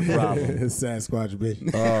 that'd be a problem. Sasquatch,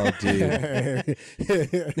 bitch. Oh,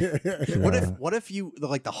 dude. What if you,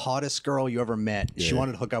 like, the hottest girl you ever met, she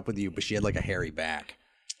wanted to hook up with you, but she had, like, a hairy back?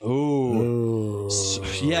 Ooh.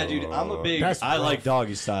 Yeah, dude, I'm a big, I like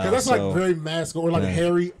doggy style. Because that's like very masculine, or like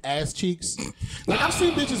hairy ass cheeks. Like I've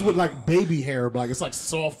seen bitches with like baby hair, but like it's like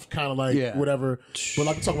soft, kind of like whatever. But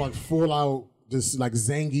like I'm talking like full out, just like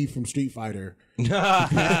Zangief from Street Fighter. He's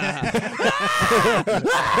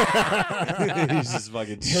just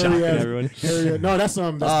fucking shocking everyone. No, that's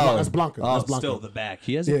Blanca. Oh, that's Blanca. still the back.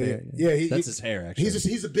 He has a hair. Yeah, that's his hair. Actually,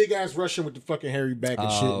 he's a big ass Russian with the fucking hairy back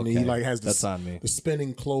and shit, and he like has that's on me. The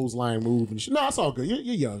spinning clothesline move and shit. No, it's all good. You're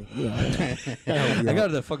young. I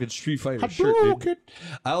got the fucking Street Fighter shirt, dude.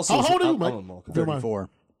 I also. How old are you, Mike? I'm 34.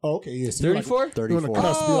 Oh, okay, yeah. 34? 34.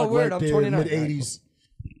 Oh, weird. I'm 29. Mid 80s.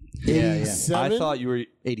 Yeah. 87? I thought you were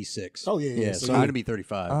 86. Oh, yeah. So I'm going to be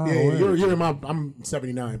 35. You're in my. I'm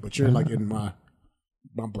 79, but you're like in my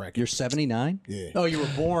bracket. You're 79? Yeah. Oh, you were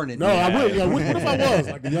born in. No, I would. Yeah, what if I was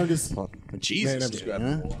like the youngest? Jesus, dude,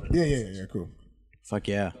 huh? Yeah. Cool. Fuck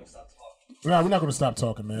yeah. No, we're not going to stop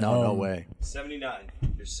talking, man. No way. 79.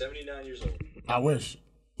 You're 79 years old. I wish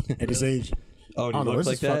at this age. Oh, do you look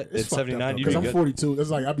like that? At 79, you because be I'm good? 42.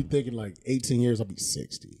 It's like I'll be thinking like 18 years, I'll be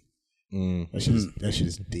 60. That shit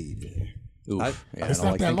is deep. Man. It's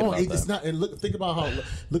not that long. It's not. And think about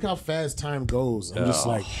look how fast time goes. I'm just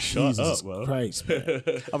like Jesus Christ. Man.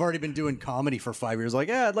 I've already been doing comedy for 5 years. Like,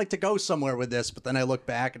 I'd like to go somewhere with this, but then I look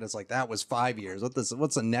back and it's like that was 5 years.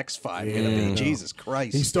 What's the next 5 gonna be? Jesus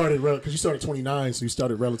Christ. He started because you started 29, so you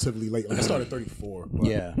started relatively late. Like I started 34. But,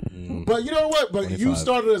 but you know what? But 25. You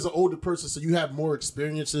started as an older person, so you have more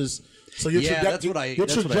experiences. So your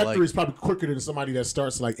trajectory is probably quicker than somebody that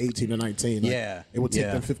starts like 18 or 19. Like, it would take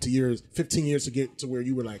them 15 years to get to where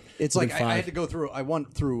you were like. It's like I had to go through. I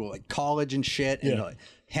went through like college and shit, and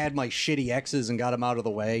had my shitty exes and got them out of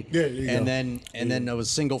the way. And then I was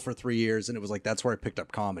single for 3 years, and it was like that's where I picked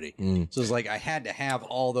up comedy. So it's like I had to have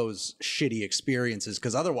all those shitty experiences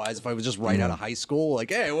because otherwise, if I was just right out of high school, like,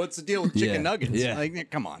 hey, what's the deal with chicken nuggets?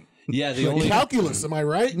 Like, come on. Yeah, the only calculus. Am I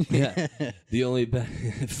right? Yeah, the only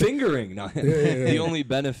fingering. No. The only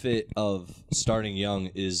benefit of starting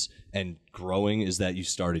young and growing is that you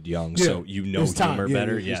started young, so you know humor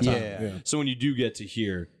better. So when you do get to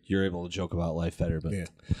here, you're able to joke about life better. But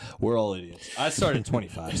we're all idiots. I started at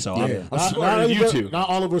 25, so I'm smarter than you two. Not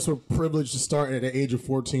all of us were privileged to start at the age of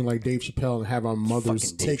 14 like Dave Chappelle and have our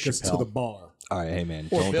mothers take us to the bar. All right, hey man,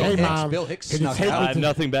 Bill Hicks snuck out. I have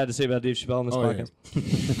nothing bad to say about Dave Chappelle on this podcast.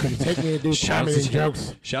 Could you take me to do comedy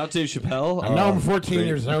jokes? Shout out Dave Chappelle. I know I'm 14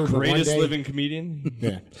 years old. Greatest living comedian.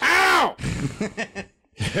 Yeah. Ow!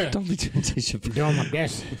 Don't be doing Dave Chappelle. Doing my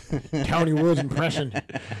best Tony Woods impression.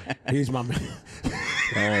 He's my man.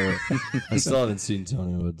 I still haven't seen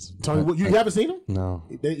Tony Woods. Tony Woods, you haven't seen him? No.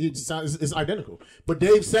 It's identical. But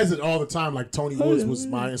Dave says it all the time, like Tony Woods was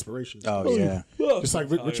my inspiration. Oh yeah. Just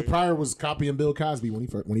like Richard Pryor was copying Bill Cosby when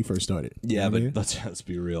he first started. Yeah, but let's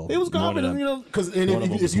be real. It was copying, because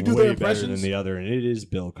if you do their their impressions, better than the other, and it is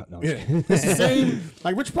Bill. No, it's the same.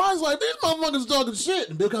 Like Richard Pryor's like, these motherfuckers talking shit,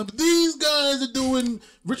 and Bill Cosby, these guys are doing.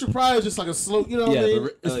 Richard Pryor is just like a slow, you know what I mean?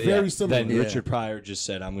 It's very similar. Then Richard Pryor just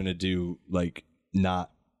said, "I'm going to do like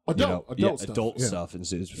not." Adult stuff, and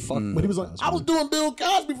it's fuck. But he was like, I was doing Bill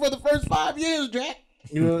Cosby for the first 5 years, Jack.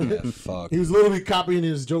 You know, fuck. He was literally copying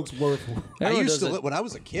his jokes word for word. When I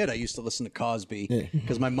was a kid, I used to listen to Cosby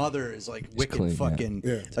because my mother is like wicked fucking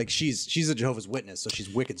like she's a Jehovah's Witness, so she's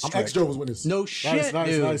wicked strict. I'm ex-Jehovah's Witness. No shit,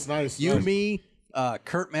 dude. Nice. You, me,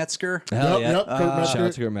 Kurt Metzger. Yep, Kurt Metzger. Shout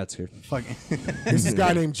out to Kurt Metzger. This is a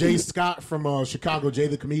guy named Jay Scott from Chicago. Jay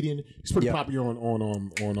the comedian. He's pretty popular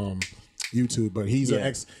on YouTube. But he's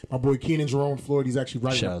an my boy Keenan Jerome Floyd. He's actually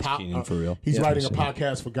writing Shout out to Keenan, for real. He's writing a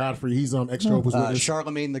podcast for Godfrey. He's Extrovers with us.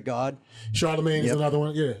 Charlemagne the God. Charlemagne is another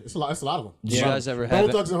one. Yeah, it's a lot of them. Did you guys ever have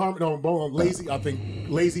Bone Thugs and Harmony? No, Lazy. I think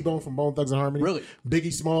Lazy Bone from Bone Thugs and Harmony. Really?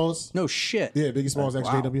 Biggie Smalls. No shit. Yeah, Biggie Smalls,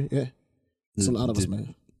 XJW. Yeah, it's a lot of us,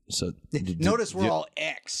 man. So Notice we're all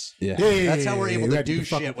X. Yeah. That's how we're able to do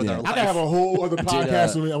shit with our life. I could have a whole other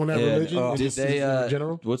podcast on that religion. Did they? In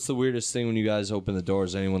general? What's the weirdest thing when you guys open the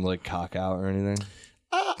doors? Anyone like cock out or anything?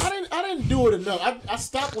 I didn't do it enough. I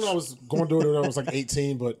stopped when I was going to do it when I was like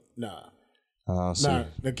 18, but nah. Nah.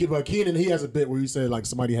 But Keenan, he has a bit where he said like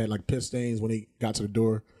somebody had like piss stains when he got to the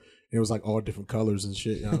door. It was like all different colors and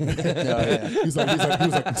shit. You know? He was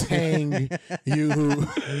like Tang, Yoo-hoo.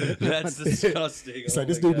 That's disgusting. It's like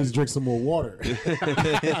this dude needs to drink some more water.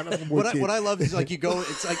 What I love is like you go,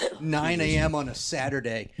 it's like 9 a.m. on a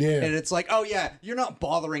Saturday, and it's like, oh yeah, you're not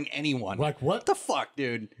bothering anyone. Like what the fuck,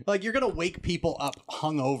 dude? Like you're gonna wake people up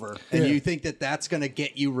hungover, and you think that that's gonna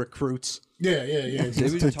get you recruits? Yeah. They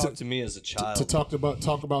would talk to me as a child. To talk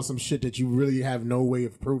about some shit that you really have no way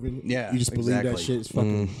of proving. Yeah, you just believe that shit is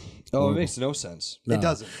fucking. Oh, it makes no sense. It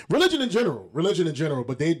doesn't. Religion in general,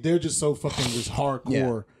 but they're just so fucking just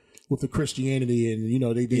hardcore with the Christianity, and you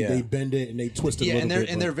know they bend it and they twist it. Yeah, a little bit,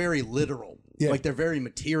 and they're very literal. Yeah. Like they're very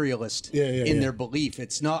materialist in their belief.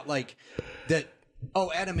 It's not like that.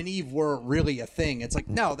 Oh, Adam and Eve were really a thing. It's like,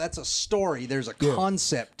 no, that's a story. There's a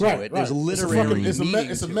concept to it. There's literary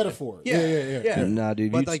meaning. It's a metaphor. Yeah. Nah,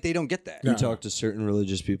 dude. But like they don't get that. You talk to certain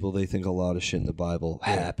religious people, they think a lot of shit in the Bible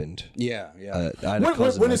happened. Yeah. I had a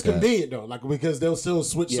cousin when like it's that. convenient though, like because they'll still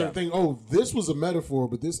switch certain things. Oh, this was a metaphor,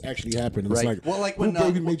 but this actually happened. And it's like, well, like when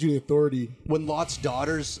who made you the authority? When Lot's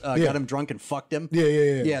daughters got him drunk and fucked him.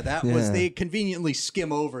 Yeah. That was they conveniently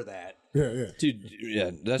skim over that. Yeah. Dude,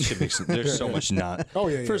 that shit makes there's so much not. Oh,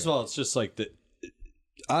 yeah. First of all, it's just like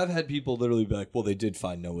I've had people literally be like, well, they did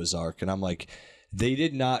find Noah's Ark. And I'm like, they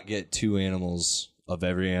did not get 2 animals of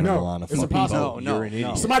every animal on a fucking boat. No. You're an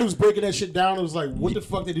idiot. Somebody was breaking that shit down. It was like, what the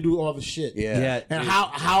fuck did they do all the shit? Yeah. And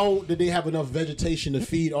how did they have enough vegetation to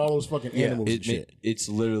feed all those fucking animals and shit? It's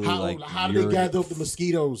literally how did they gather up the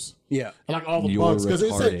mosquitoes? Yeah. And like all the You're bugs. Because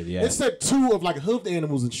retarded, it said 2 of like hoofed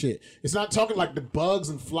animals and shit. It's not talking like the bugs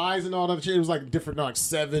and flies and all that shit. It was like different, like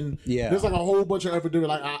 7. Yeah. There's like a whole bunch of other different,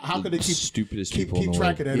 like how could they keep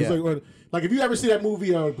track of that? Yeah. It's like if you ever see that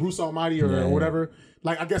movie Bruce Almighty or whatever,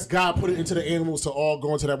 like I guess God put it into the animals to all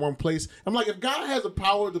go into that one place. I'm like, if God has the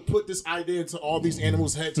power to put this idea into all these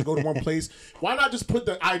animals' heads to go to one place, why not just put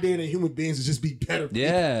the idea in human beings to just be better people?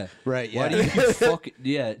 Yeah. Right, yeah. Why do you keep fucking...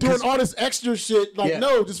 Yeah. Doing all this extra shit, like,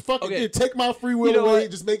 no, just fucking take my free will away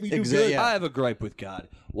and just make me do good. Yeah. I have a gripe with God.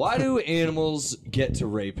 Why do animals get to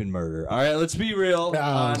rape and murder? All right, let's be real.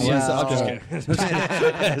 I'm just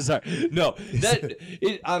kidding. Sorry. No,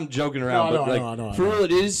 I'm joking around, but for real,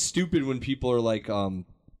 it is stupid when people are like,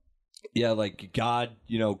 like God,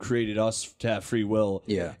 created us to have free will.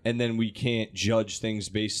 Yeah. And then we can't judge things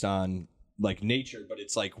based on like nature, but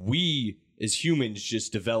it's like we as humans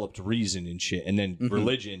just developed reason and shit, and then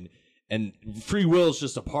religion. And free will is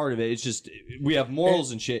just a part of it. It's just we have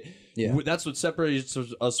morals and shit. Yeah. That's what separates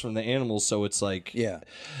us from the animals. So it's like, I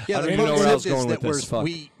don't even know where I was going with this.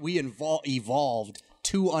 We evolved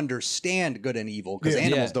to understand good and evil because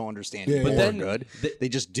animals don't understand evil or good. They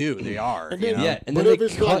just do. They are. And then, and then they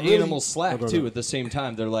cut animals slack too at the same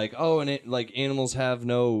time. They're like, oh, and animals have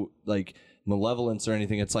no like malevolence or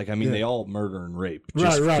anything. It's like, I mean, they all murder and rape.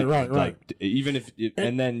 Right. Like, even if,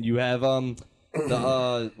 and then you have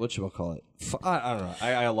the what should I call it? I don't know.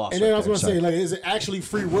 I lost. And then I was gonna say, like, is it actually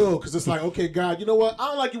free will? Because it's like, okay, God, you know what? I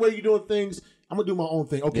don't like the way you're doing things. I'm gonna do my own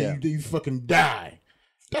thing. Okay, you fucking die.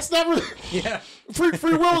 That's not really.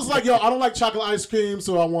 Free will is like, yo, I don't like chocolate ice cream,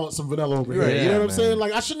 so I want some vanilla over here. You know what I'm saying?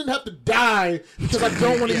 Like, I shouldn't have to die because I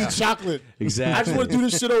don't want to eat chocolate. Exactly. I just want to do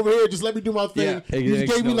this shit over here. Just let me do my thing. You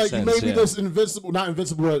gave me you made me this not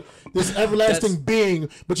invincible, but this everlasting being.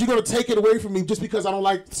 But you're gonna take it away from me just because I don't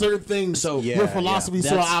like certain things. So your philosophy.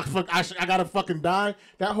 So I gotta fucking die.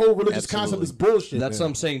 That whole religious concept is bullshit. That's what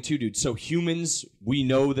I'm saying too, dude. So humans, we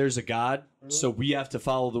know there's a God, so we have to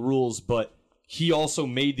follow the rules, but he also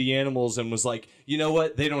made the animals and was like, you know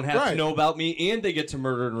what? They don't have to know about me, and they get to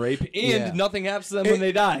murder and rape, and nothing happens to them when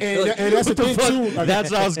they die. And that's the thing too. Like, that's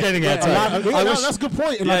what I was getting at. That's a good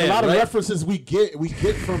point. And like a lot of references we get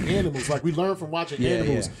from animals. Like we learn from watching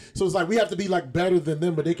animals. So it's like we have to be like better than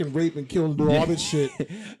them, but they can rape and kill and do all this shit.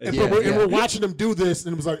 And we're watching them do this,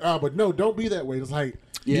 and it was like, but no, don't be that way. It's like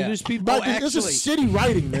Yeah. There's people. But it's just shitty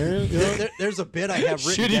writing, man. You know? There's a bit I have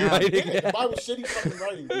written Shitty down. writing. Yeah, why was shitty fucking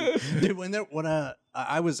writing? Dude? Dude, when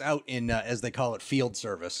I was out in as they call it field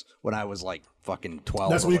service when I was like fucking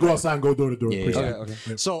 12. That's or when you go whatever. outside and go door to door. Yeah, Appreciate yeah. it.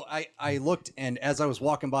 Okay. So I looked, and as I was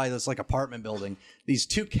walking by this like apartment building, these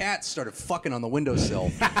two cats started fucking on the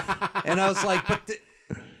windowsill, and I was like, "But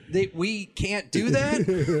we can't do that."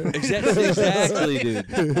 Exactly, dude.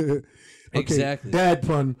 Okay, Exactly. Dad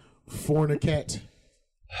pun, fornicat.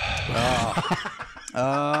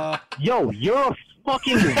 Yo, you're a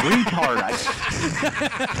fucking retard.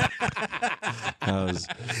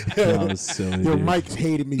 That was silly. Yo, dude. Mike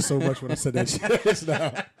hated me so much when I said that shit. Just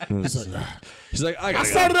now. He's like, He's like, I I gotta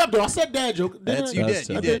started up though. I said dad joke. That's you That's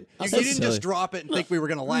did. You silly. did. I You said didn't silly. just drop it and think we were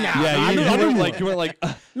gonna laugh. Nah. Yeah, I you knew were you like, you were like,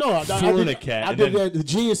 No, I Fornicat, I and did then- that. The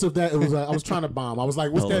genius of that, it was I was trying to bomb. I was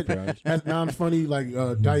like, what's Hello, that? Parrish. That non-funny like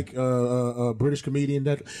Dyke, British comedian.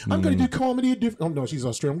 That I'm gonna do comedy a different. Oh no, she's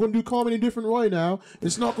Australian. I'm gonna do comedy a different way now.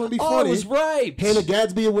 It's not gonna be oh, funny. it was right. Hannah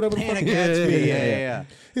Gadsby or whatever. the Hannah fuck- Gadsby. Yeah.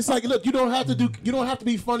 It's like, look, you don't have to do. You don't have to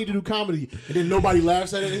be funny to do comedy, and then nobody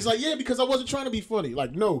laughs at it. It's like, yeah, because I wasn't trying to be funny.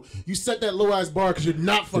 Like, no, you set that low ass bar because you're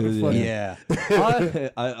not fucking Dude, funny. Yeah.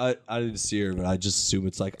 I didn't see her, but I just assume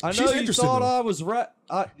it's like, I know She's you interesting, thought though. I was raped.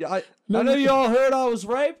 I know you all heard I was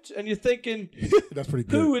raped, and you're thinking, That's pretty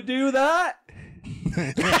who good. would do that?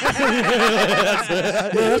 Yeah,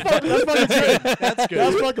 that's fucking good. That's good.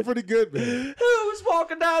 That's fucking pretty good, man. Who was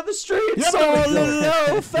walking down the street, Yeah, saw a but-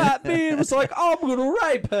 little old fat me, and was like, I'm gonna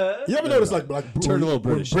rape her. You ever notice like Turn a little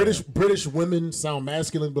when British, British women sound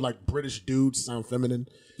masculine, but like British dudes sound feminine?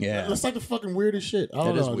 Yeah. That's like the fucking weirdest shit. I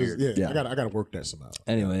don't That is know. weird. Yeah, I gotta work that somehow.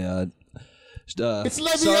 Anyway, It's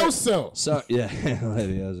Levioso. Sorry, yeah,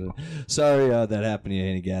 Levioso. Sorry that happened to you,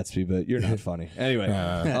 Annie Gatsby, but you're not funny. Anyway,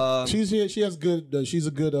 She has good. She's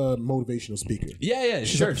a good motivational speaker. yeah, She's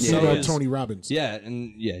sure. like So is- Tony Robbins. Yeah,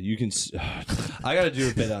 and yeah, you can. I got to do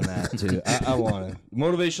a bit on that too. I want to.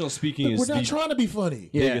 Motivational speaking We're is not the trying to be funny.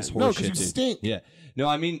 biggest No, horseshit. 'cause you dude. stink. Yeah, no,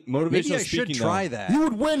 I mean motivational Maybe I speaking. should try though, that. You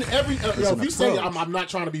would win every. Yo, if you say approach. I'm not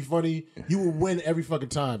trying to be funny, you will win every fucking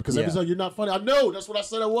time because every Yeah. time you're not funny. I know that's what I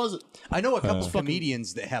said I wasn't. I know a couple of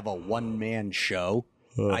comedians that have a one-man show.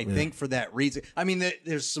 I think for that reason. I mean,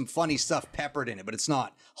 there's some funny stuff peppered in it, but it's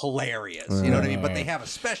not hilarious. You know what I mean? But they have a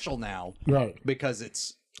special now, Right. Because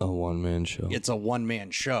it's A one-man show. a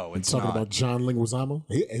one-man show. It's Talking not. about John Leguizamo.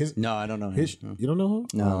 No, I don't know. You don't know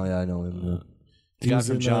him? Oh yeah, I know him. The guy was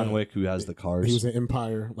from in, John Wick who has the cars. He was in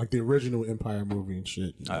Empire, like the original Empire movie and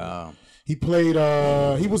shit. Oh. He played.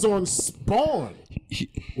 He was on Spawn,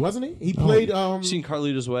 wasn't he? He played. You seen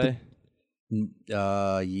Carlito's Way?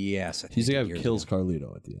 Yes. I think He's the guy who years kills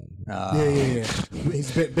Carlito at the end. Yeah.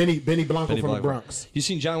 He's Benny Blanco Benny from Blanco. the Bronx. You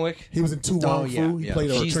seen John Wick? He was in Tu Wong yeah, Fu. He yeah.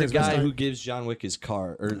 played a He's the guy transvestite. who gives John Wick his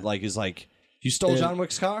car, or like is like, you stole Yeah. John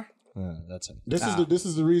Wick's car? That's him. This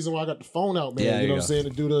is the reason why I got the phone out, man. Yeah, you know you what I'm saying? To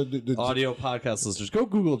do the Audio podcast listeners, go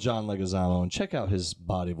Google John Leguizamo and check out his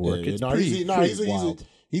body of work. It's no, pretty, pretty wild.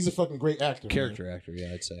 he's a fucking great actor. man. Character actor,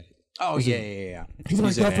 yeah, I'd say. Oh, yeah. He's my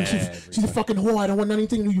He's in girlfriend. She's a fucking whore. I don't want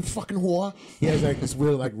anything to do, you fucking whore. He has like this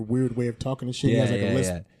weird way of talking and shit. He Yeah, has like a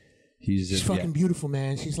lisp. yeah. He's She's fucking beautiful,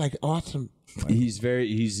 man. She's like awesome. he's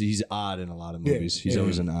odd in a lot of movies. He's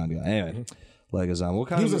always an odd guy. Anyway, Leguizamo. What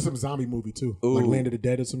kind He was in of some zombie movie too, like Land of the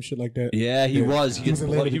Dead or some shit like that. Yeah, he was. He, He was gets, in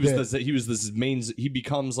Land of he the was Dead. he was this main. He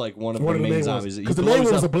becomes like one of One the of the main main zombies. ones. He Because the main blows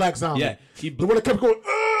one was up- a black zombie. Yeah, the one that kept going.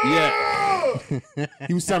 yeah.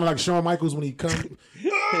 He was sounding like Shawn Michaels when he come. We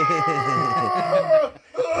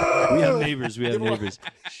have neighbors. We have neighbors.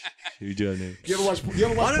 We do have neighbors. You ever watch?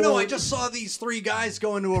 I don't know. porn? I just saw these three guys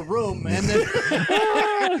go into a room and then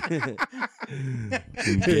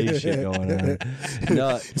Some gay shit going on.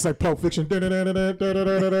 No. It's like Pulp Fiction. Oh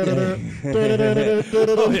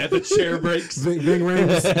yeah, the chair breaks. Ving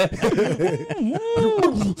Rhames.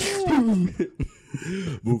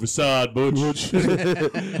 Move aside, Butch. We're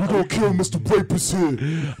gonna kill Mr. Rapist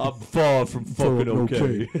here. I'm far from fucking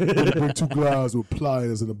okay. We're gonna bring two guys with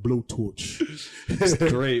pliers and a blowtorch. It's a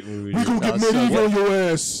great movie. We're dude. gonna get medieval on your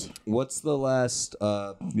ass. What's the last?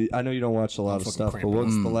 I know you don't watch a lot of stuff, but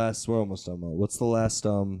what's the last? We're almost done. What's the last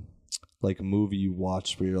like movie you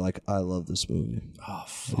watched where you're like, I love this movie? oh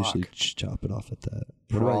I usually chop it off at that.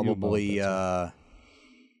 probably it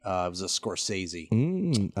was a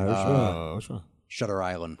Scorsese. Irish one. Shutter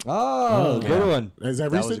Island. Oh, good one. Is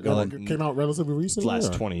that That was recent? a good That one. came out relatively recently.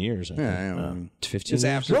 Last or? 20 years. I think. Yeah, 15 It's years.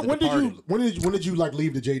 after When, The when did Departed. you like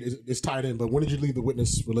leave the Jade? It's tied in, but when did you leave the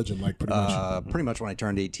witness religion? Like pretty much. Pretty much when I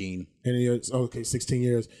turned 18. And it's okay, 16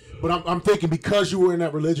 years. But I'm thinking because you were in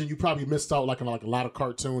that religion, you probably missed out like a lot of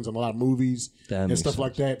cartoons and a lot of movies and stuff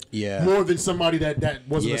like that. Yeah. More than somebody that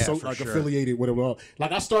wasn't sure. affiliated with it all.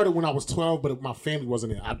 Like I started when I was 12, but my family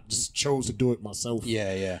wasn't in. I just chose to do it myself.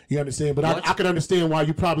 Yeah. You understand? But I could understand why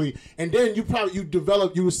you probably, and then you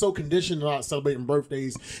developed, you were so conditioned about celebrating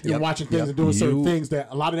birthdays and watching things and doing certain things that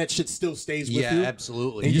a lot of that shit still stays with you. Yeah,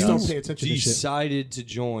 absolutely. And you just don't pay attention to shit. Decided to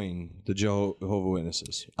join the Jehovah's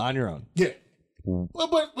Witnesses on your own. Yeah. Well,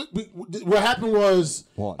 but what happened was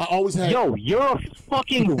I always had. Yo, you're a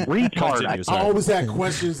fucking retard. I always had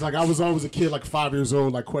questions. Like I was always a kid, like 5 years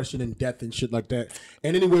old, like questioning death and shit like that.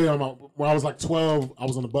 And anyway, when I was like 12, I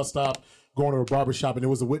was on the bus stop going to a barber shop, and there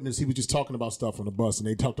was a witness. He was just talking about stuff on the bus, and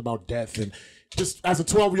they talked about death. And just as a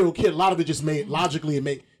 12-year-old kid, a lot of it just made logically.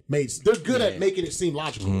 They're good at making it seem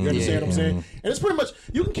logical. You understand what I'm saying? And it's pretty much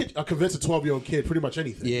you can convince a 12-year-old kid pretty much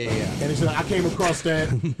anything. Yeah. And it's like, I came across that,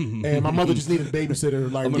 and my mother just needed a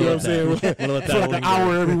babysitter, like you know what I'm saying, for like an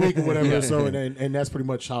hour every week or whatever. So and that's pretty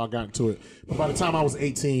much how I got into it. But by the time I was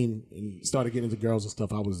 18 and started getting into girls and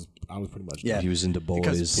stuff, I was pretty much He was into boys.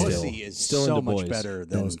 Because pussy is still so into much boys. better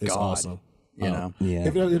than it's God. awesome. You know? Yeah.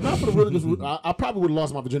 If not for the religion, I probably would have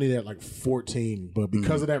lost my virginity at like 14. But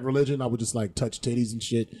because of that religion, I would just like touch titties and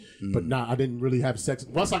shit. But I didn't really have sex.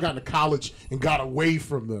 Once I got into college and got away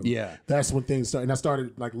from them, that's when things started. And I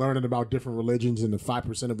started like learning about different religions and the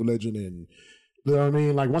 5% of religion. And you know what I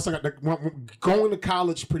mean? Like once I got going to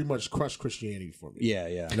college, pretty much crushed Christianity for me. Yeah.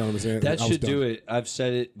 You know what I'm saying? That should do it. I've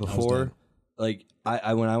said it before. Like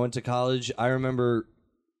I when I went to college, I remember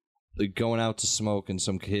like going out to smoke and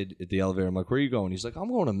some kid at the elevator. I'm like, "Where are you going?" He's like, "I'm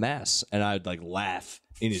going to mass," and I'd like laugh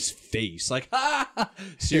in his face, like, "Ha,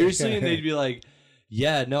 seriously?" And they'd be like,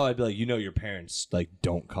 "Yeah, no." I'd be like, your parents like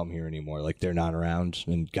don't come here anymore. Like they're not around,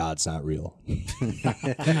 and God's not real.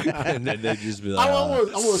 And then they'd just be like, I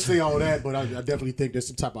won't say all that, but I definitely think there's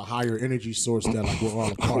some type of higher energy source that like we're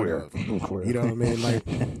all a part of. You know what I mean? Like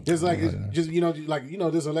there's like just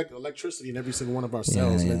there's electricity in every single one of our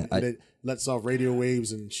cells, and it lets off radio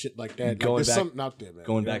waves and shit like that. There's something out there, man.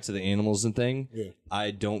 Going back to the animals and thing,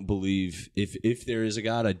 I don't believe if there is a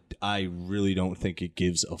God, I really don't think it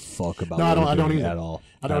gives a fuck about. No, I don't either. At all.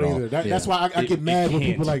 I don't either. That's why I get mad when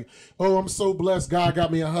people are like, "Oh, I'm so blessed. God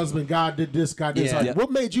got me a husband. God did this. God did this."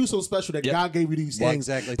 What made you so special that God gave you these things?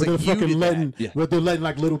 Exactly. But they're fucking letting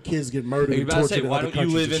like little kids get murdered and tortured. Why don't you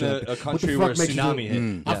live in a country where a tsunami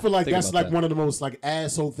hit? I feel like that's like one of the most like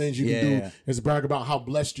asshole things you can do is brag about how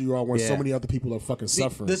blessed you are when so many other people are fucking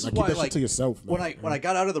suffering. This is like, why, keep that shit to yourself. Man. When I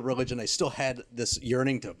got out of the religion, I still had this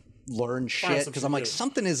yearning to learn shit because I'm like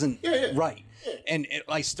something isn't right. And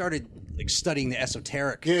I started like studying the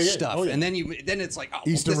esoteric stuff, and then it's like, oh,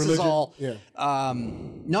 Eastern this religion? is all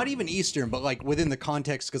not even Eastern, but like within the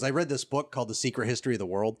context. Because I read this book called The Secret History of the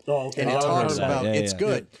World, and it talks about it's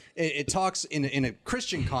good. It talks in a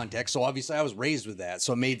Christian context, so obviously I was raised with that,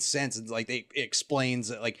 so it made sense. It's like it explains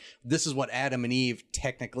that like this is what Adam and Eve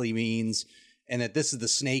technically means, and that this is the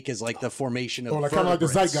snake is like the formation of like kind of like the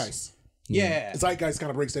zeitgeist. Yeah, the zeitgeist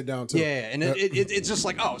kind of breaks that down too. Yeah, and it's just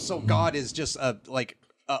like, oh, so God is just a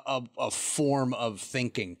form of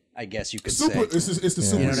thinking, I guess you could say. It's the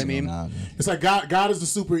super. You know what I mean? It's like God is the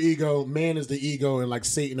super ego, man is the ego, and like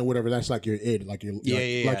Satan or whatever. That's like your id, like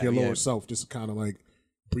your lower self. Just kind of like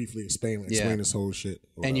briefly explain this whole shit.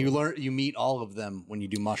 And you meet all of them when you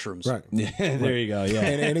do mushrooms. Right. There you go. Yeah.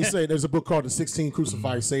 And they say there's a book called The 16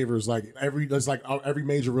 Crucified Savers. Like every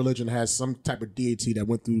major religion has some type of deity that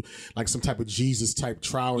went through like some type of Jesus type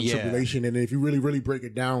trial and tribulation. And if you really, really break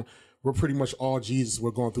it down, we're pretty much all Jesus.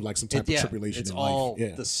 We're going through like some type of tribulation. It's in all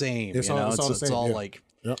life. the same. It's all the same. It's all like.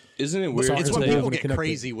 Yep. Isn't it weird? It's when all people get connected.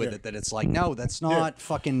 crazy with it that it's like, no, that's not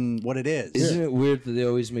fucking what it is. Isn't it weird that they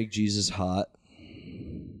always make Jesus hot?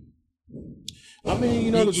 I mean,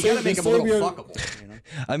 you gotta make him a little fuckable. You know?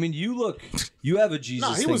 I mean, you have a Jesus.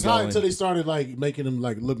 Nah, he thing was hot going. until they started like making him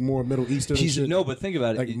like look more Middle Eastern. And shit. No, but think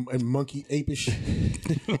about like it. and monkey apish.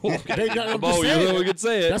 You could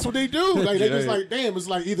say it. That's what they do. Like they just like, damn. It's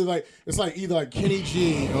like either like Kenny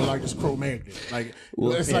G or like just Cro-Magnon. Like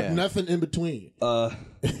it's like nothing in between. Well,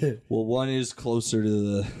 one is closer to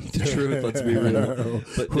the truth. Let's be real.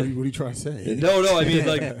 But what are you trying to say? No. I mean,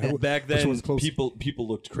 like back then, people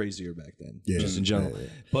looked crazier back then, just in general. Yeah.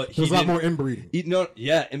 But there's a lot more inbreeding.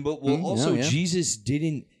 Also Jesus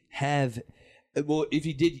didn't have. Well, if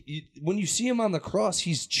he did, when you see him on the cross,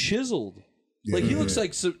 he's chiseled. Like he looks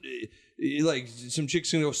like some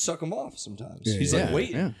chicks gonna go suck him off sometimes. He's like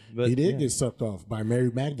waiting. Yeah. But he did get sucked off by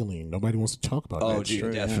Mary Magdalene. Nobody wants to talk about that.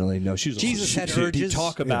 Oh, definitely no. Jesus had urges.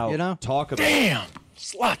 Talk about. You know? Talk about. Damn.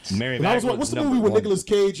 sluts. Mary What's the movie with Nicolas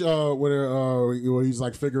Cage where he's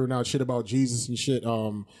like figuring out shit about Jesus and shit?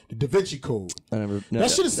 The Da Vinci Code.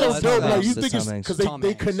 That shit is so dope. Like you think it's because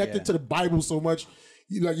they connected to the Bible so much.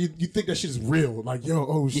 You think that shit is real. Like, yo,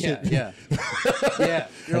 oh shit. Yeah.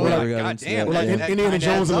 You're like, God damn. Like Indiana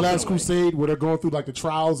Jones and the Last Crusade, where they're going through like the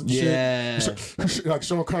trials and shit. Like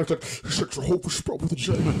Sean Connery, like Jehovah spelled with a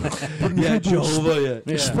J.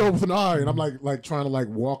 Jehovah, spelled with an I. And I'm like trying to like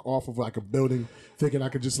walk off of like a building, thinking I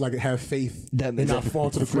could just like have faith and not fall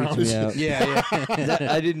to the ground.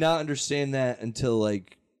 I did not understand that until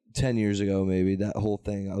like 10 years ago, maybe, that whole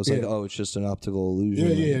thing. I was like, oh, it's just an optical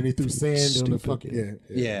illusion. Yeah, and he threw sand on the fucking.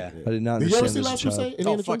 Yeah. I did not understand. Did you ever see Last Crusade?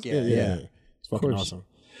 Oh, fuck yeah. It's fucking awesome.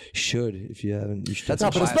 Should, if you haven't. You should. That's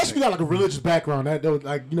but especially if you got like a religious background, that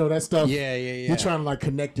like that stuff. Yeah. You're trying to like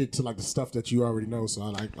connect it to like the stuff that you already know. So I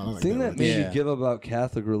like the thing that made me give up about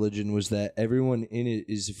Catholic religion was that everyone in it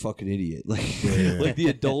is a fucking idiot. Like, like the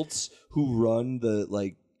adults who run the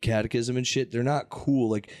like catechism and shit, they're not cool.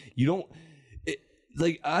 Like you don't.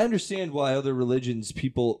 Like, I understand why other religions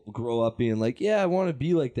people grow up being like, yeah, I want to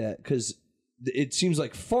be like that because it seems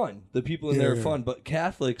like fun. The people in there are fun, but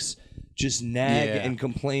Catholics just nag and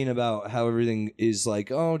complain about how everything is like,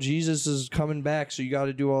 oh, Jesus is coming back, so you got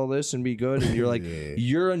to do all this and be good. And you're like,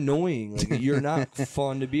 you're annoying. Like, you're not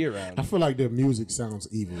fun to be around. I feel like their music sounds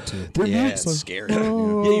evil too. It's scary. Yeah,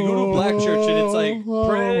 you go to a black church and it's like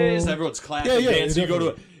praise. Everyone's clapping, dancing. You go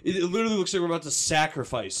to it literally looks like we're about to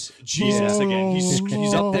sacrifice Jesus again. He's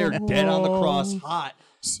up there dead on the cross, hot.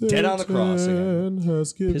 Dead on the cross again.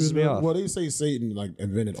 Pisses me off. Well, they say Satan like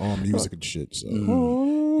invented all music and shit. So.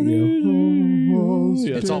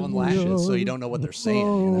 It's all in Latin, so you don't know what they're saying.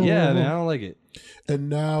 You know? Yeah, man, I don't like it. And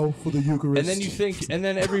now for the Eucharist. And then you think, and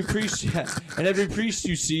then every priest, and every priest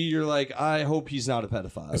you see, you're like, I hope he's not a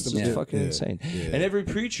pedophile. It's fucking insane. Yeah. And every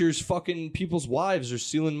preacher's fucking people's wives are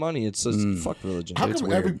stealing money. It's just fuck religion. How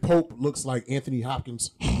come every pope looks like Anthony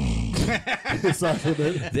Hopkins? They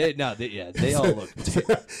all look.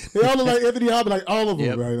 They all look like Anthony Hopkins, like all of them.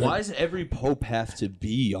 Yep. Right? Why does every pope have to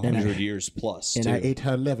be 100 years plus? And I ate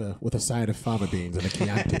her liver with a side of fava beans and a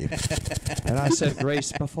Chianti. And I said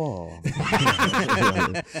grace before.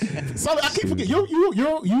 So I keep forgetting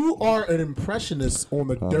you are an impressionist on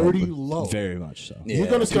the dirty low. Very much so. You're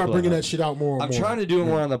gonna start bringing that shit out more and more. I'm trying to do it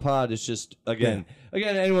more on the pod. It's just again,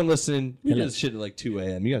 anyone listening, we do this shit at like 2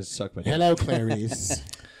 a.m. You guys suck my dick. Hello, Clarice.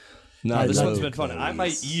 No, this one's been fun. I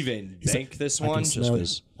might even bank this one just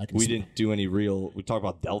because we didn't do any real. We talk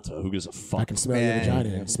about Delta. Who gives a fuck? I can smell your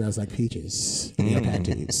vagina. It smells like peaches. Your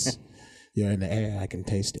panties. You're in the air. I can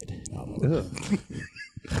taste it.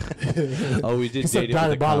 Oh, we did date it for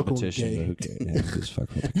the competition.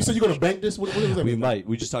 You said you're gonna bank this? What does that we mean? might.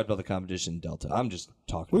 We just talked about the competition Delta. I'm just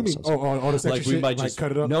talking. What do you mean? On the section like we shit? might Like just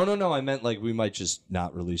cut it up? No. I meant like we might just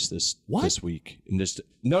not release this this week. And just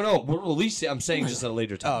no. We'll release it. I'm saying just at a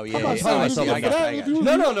later time. Oh yeah. I got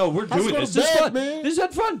No. We're doing this. This is fun. This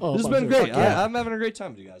has been fun. This has been great. I'm having a great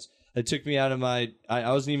time with you guys. It took me out of my. I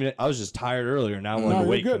wasn't even. I was just tired earlier. Now I'm like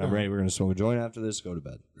awake and I'm ready. We're gonna smoke a joint after this. Go to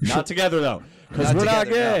bed. Not together though, because we're not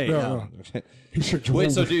gay. No.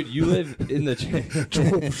 Wait, so dude, you live in the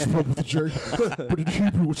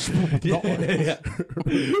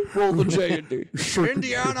roll the J,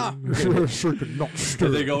 Indiana.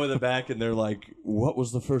 And they go in the back and they're like, "What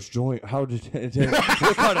was the first joint? How did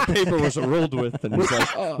what kind of paper was it rolled with?" And he's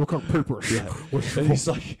like, "What kind of paper?" And he's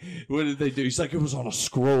like, "What did they do?" He's like, "It was on a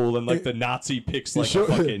scroll," and like the Nazi picks like a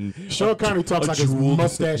fucking. Sean Connery talks like his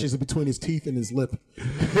mustache is between his teeth and his lip.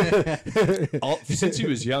 Since he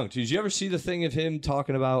was young, did you ever see the thing of him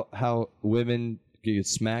talking about how women get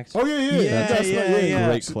smacked? Oh yeah.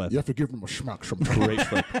 Great clip. You have to give them a schmuck sometimes. Great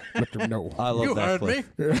clip. Let them know. I love that clip.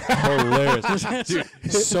 Me? Hilarious. Dude,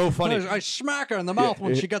 so funny. I smack her in the mouth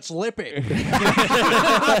when she gets lippy.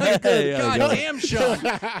 Goddamn, Sean.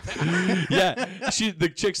 Yeah,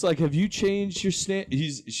 the chick's like, "Have you changed your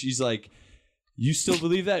stance?" She's like, "You still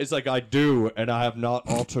believe that?" It's like, "I do, and I have not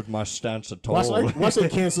altered my stance at all." Once they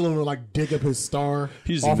cancel him and like dig up his star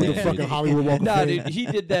He's off of the mad. fucking Hollywood Walk of No, Fame. dude, he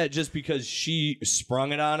did that just because she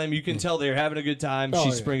sprung it on him. You can tell they're having a good time.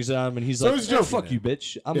 She springs it on him, and he's like, "Fuck you,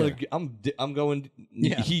 bitch! I'm going."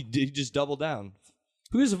 Yeah. He just doubled down.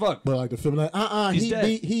 Who gives a fuck? But like the film, like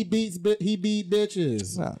he beat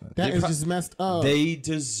bitches. No, that is just messed up. They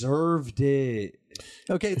deserved it.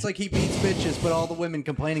 Okay, it's like he beats bitches, but all the women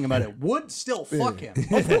complaining about it would still fuck him.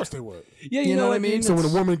 Of course they would. Yeah, You know what I mean? So when a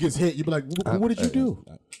woman gets hit, you'd be like, what did you do?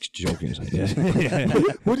 Joking.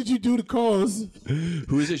 What did you do to cause?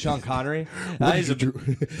 Who is it? Sean Connery?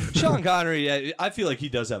 Sean Connery. I feel like he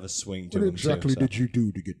does have a swing to What him. exactly too, so. did you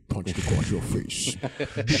do to get punched across your face?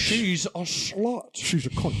 She's a slut. She's a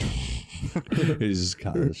cunt. He's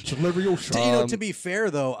college. Deliver your shot. You know, to be fair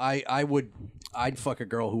though, I'd fuck a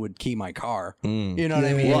girl who would key my car. You know what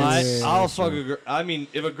I mean? Well, I'll fuck a girl. I mean,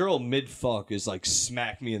 if a girl mid fuck is like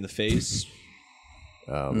smack me in the face.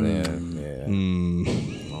 Oh man,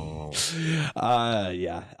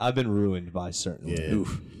 Yeah, I've been ruined by certain. yeah.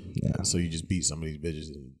 Oof. Yeah. So you just beat some of these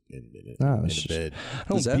bitches in it's the bed.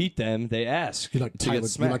 I don't beat them. They ask You like to Tyler, get you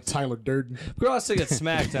smacked. like Tyler Durden. Girl has to get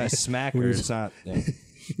smacked and I smack her. It's not. Yeah.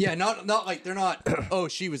 Yeah, not like they're not. Oh,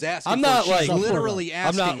 she was asking. I'm for not it. She's like- literally I'm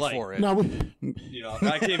asking not like- for it. No, You know,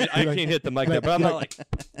 I can't hit the mic there, but I'm not like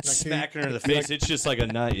smacking her in the face. It's just like a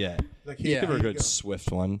nut. Yeah. like Yeah. Give her a here you good go.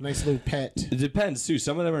 swift one. Nice little pat. It depends too.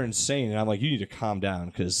 Some of them are insane, and I'm like, you need to calm down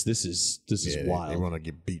because this is Yeah, wild. they want to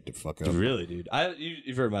get beat the fuck up. Really, dude.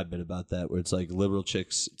 You've heard my bit about that, where it's like liberal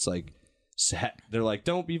chicks. It's like they're like,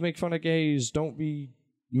 don't make fun of gays, don't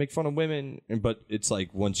make fun of women, but it's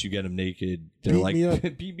like once you get them naked, they're Beat like, me up.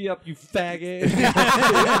 beat me up, you faggot. You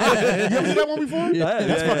ever heard that one before? Yeah,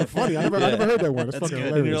 That's fucking funny. I never heard that one. That's fucking And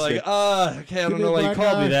hilarious. you're like, okay, I don't me know a why you black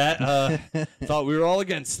called eye. me that. Thought we were all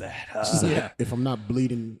against that. Yeah. if I'm not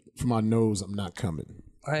bleeding from my nose, I'm not coming.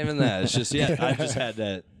 Not even that. It's just I just had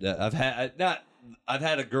that. I've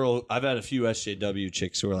had a few SJW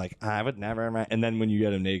chicks who are like, I would never. And then when you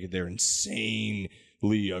get them naked, they're insanely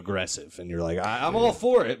aggressive, and you're like, I'm all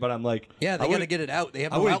for it, but I'm like, Yeah, they I got to wouldn't- get it out. They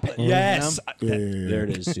have I no wouldn't. outlet. Yes, you know? there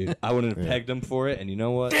it is, dude. I wouldn't have pegged them for it, and you know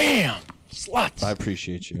what? Damn, sluts. I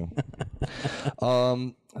appreciate you.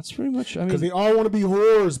 That's pretty much. I Because mean, they all want to be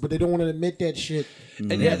whores, but they don't want to admit that shit.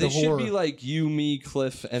 and yeah, they the should whore. be like you, me,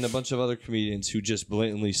 Cliff, and a bunch of other comedians who just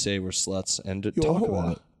blatantly say we're sluts and You're talk a whore.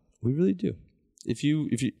 about it. We really do. If you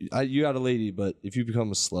got a lady, but if you become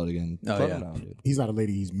a slut again, Oh, cut yeah. them out, dude. He's not a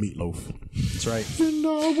lady, he's Meatloaf. That's right. And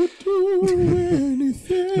I would do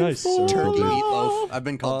anything Nice, for sir. Turkey love. meatloaf. I've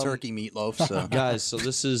been called turkey meatloaf. So Guys, so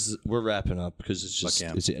we're wrapping up because it's just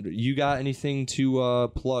yeah. you got anything to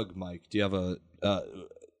plug, Mike? Do you have a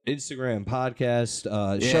Instagram podcast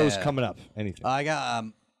shows Yeah. coming up? Anything? I got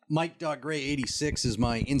Mike.Gray86 is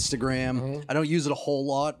my Instagram. I don't use it a whole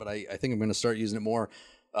lot, but I think I'm going to start using it more.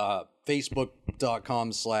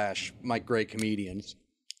 Facebook.com/Mike Gray Comedians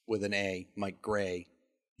with an A, Mike Gray.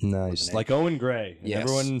 Nice, like Owen Gray. And Yes,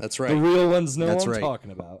 everyone, that's right. The real ones know That's what I'm right. talking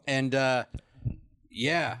about. And I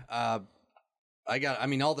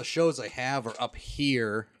mean, all the shows I have are up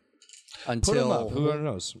here Put until. them up. Who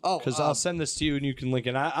knows? Oh, because I'll send this to you and you can link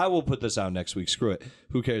it. I will put this out next week. Screw it.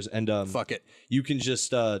 Who cares? And Fuck it. You can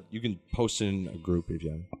just you can post it in a group if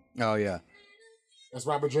you. Oh, yeah. That's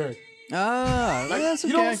Robert J. Ah, that's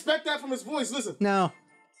okay. You don't expect that from his voice. Listen. No.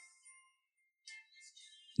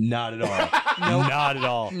 Not at all. Not at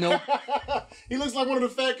all. Nope. He looks like one of the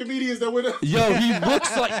fat comedians that went Yo, he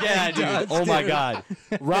looks like dude. Oh my god.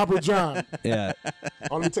 Robert John. Yeah.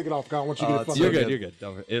 Oh, let me take it off. God, I want you to get a fucking. You're good. You're good.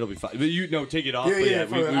 Don't, it'll be fine. But take it off. Yeah,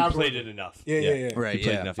 but yeah, we I'll played do it enough. Yeah. Right, We played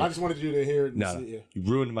yeah. enough. I just wanted you to hear it. No, Yeah. you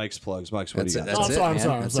ruined Mike's plugs. Mike's, what That's do you it. got? That's I'm it. sorry, I'm man.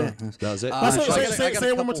 sorry, I'm That's sorry. it. That was it. so Say I got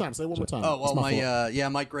it a one more couple- time. Say it one more time. Oh, well, It's my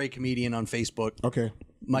fault. Mike Gray Comedian on Facebook. Okay.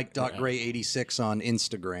 Mike.Gray86 on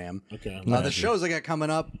Instagram. Okay. The shows I got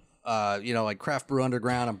coming up, like Craft Brew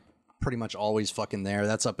Underground, I'm pretty much always fucking there.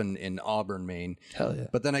 That's up in Auburn, Maine. Hell yeah.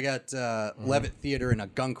 But then I got Levitt Theater in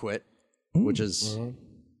Agunquit, which is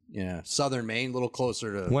southern Maine, a little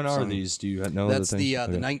closer to. When are some- these? Do you know? That's the the things?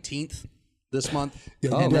 the Okay. 19th this month.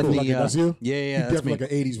 Yeah, And you then definitely the, that's you? Yeah, You that's me. definitely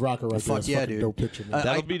like an 80s rocker right there. Fuck That's yeah, fucking dude. dope picture, man.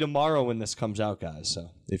 That'll be tomorrow when this comes out, guys. So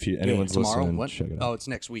if anyone's Tomorrow? listening, What? check it out. Oh, it's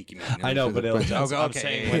next week. You mean? I know, but I'm okay,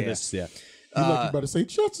 saying yeah, when yeah. this. Yeah. You like you better say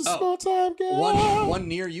just a small time guy. One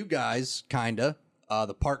near you guys, kinda.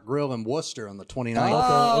 The Park Grill in Worcester on the 29th.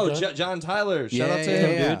 Oh, okay. John Tyler. Shout out to Yeah,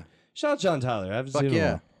 him, yeah. dude. Shout out John Tyler. I haven't Fuck seen him. in a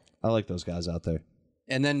yeah. while. I like those guys out there.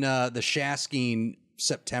 And then the Shaskeen,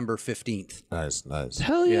 September 15th. Nice, nice.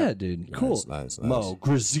 Hell yeah, dude. Cool. Nice. Mo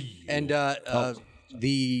Grizzy. And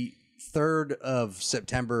the 3rd of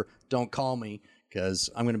September, don't call me, because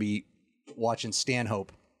I'm going to be watching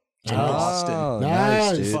Stanhope in Boston. Oh,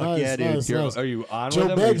 Nice, dude. Fuck yeah, dude. nice, You're- nice. Are you on Joe with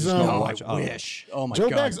them? Or you Beggs just on. gonna Oh, watch? I wish. Oh, my Joe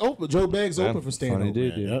God. Baggs open. Joe Baggs Yeah, open for stand funny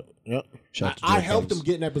dude, dude. Yep. Shout out to I Joe helped Beggs. him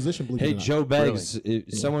get in that position. Believe it Hey, or not. Joe Beggs.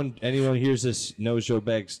 If anyone hears this knows Joe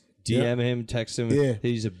Beggs. DM him, text him. Yeah.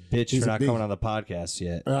 He's a bitch He's for a not big- coming on the podcast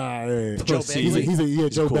yet. Yeah. Joe Pussy.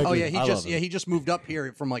 Begley? Joe cool. Begley. Oh yeah, love him. he just moved up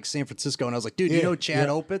here from like San Francisco, and I was like, dude, you know Chad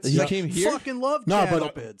Opitz? He came here? Fucking love No, Chad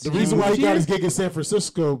but Opitz. the reason why he got his gig in San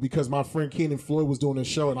Francisco because my friend Keenan Floyd was doing a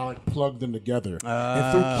show and I like plugged them together.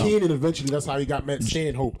 And through Keenan, eventually, that's how he got met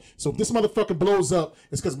Stanhope. So if this motherfucker blows up,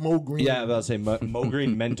 it's because Mo Green. Yeah, I was about to say Mo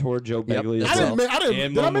Green mentored Joe Begley I as well. didn't.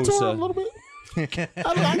 And Did I Mo mentor Musa. him a little bit?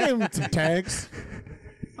 I gave him some tags.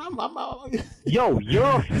 Yo, you're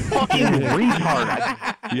a fucking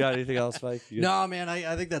retard. You got anything else, Mike? You No, man,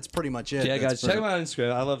 I think that's pretty much it. Yeah, That's guys, check him out on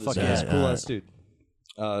Instagram. I love this Fuck guy. yeah. He's a cool ass dude.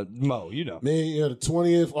 Mo, you know. Man, yeah, the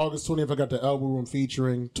 20th, August 20th, I got the Elbow Room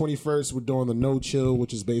featuring. 21st, we're doing the No Chill,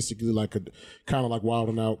 which is basically like a kind of like Wild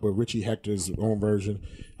 'N Out, but Richie Hector's own version.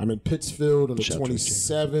 I'm in Pittsfield on the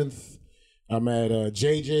 27th. I'm at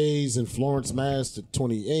JJ's in Florence, Mass, the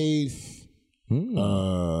 28th.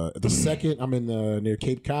 The 2nd, I'm in near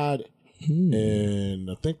Cape Cod.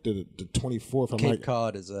 And I think the 24th, I'm Cape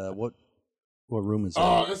Cod is what room is that?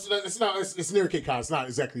 Oh, it's near Cape Cod. It's not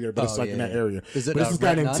exactly there, but it's like in that area. Is it but it's this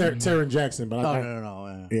guy named Red Nun? Taryn Jackson. But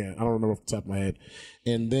No. yeah, I don't remember off the top of my head.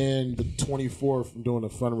 And then the 24th, I'm doing a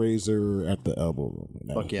fundraiser at the Elbow Room.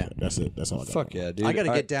 Fuck yeah. That's it. That's all I got. Fuck yeah, dude. I got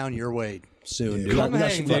to get down your way soon. Yeah, dude. Come we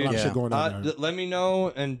got hang, a lot of dude. shit going on there. Let me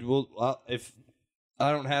know, and we'll if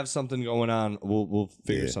I don't have something going on, we'll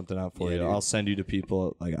figure something out for you. dude. I'll send you to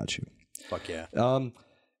people. I got you. Fuck yeah.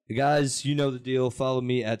 Guys, you know the deal. Follow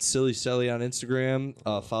me at Silly Selly on Instagram.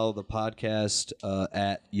 Follow the podcast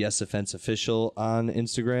at Yes Offense Official on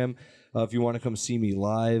Instagram. If you want to come see me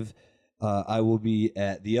live, I will be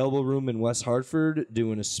at the Elbow Room in West Hartford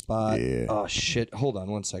doing a spot. Yeah. Oh shit! Hold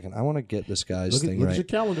on 1 second. I want to get this guy's thing Look right. at your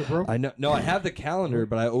calendar, bro. I know. No, I have the calendar,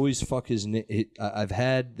 but I always fuck his. I've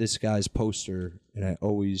had this guy's poster, and I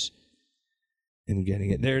always am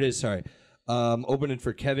getting it. There it is. Sorry. Opening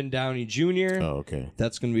for Kevin Downey Jr. Oh, okay.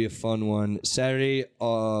 That's going to be a fun one. Saturday,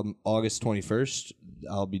 August 21st,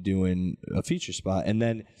 I'll be doing a feature spot. And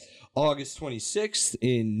then August 26th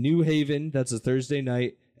in New Haven, that's a Thursday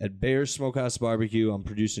night at Bear Smokehouse Barbecue. I'm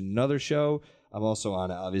producing another show. I'm also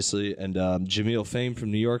on it, obviously. And Jameel Fame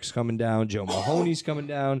from New York's coming down. Joe Mahoney's coming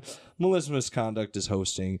down. Melissa Misconduct is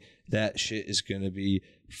hosting. That shit is going to be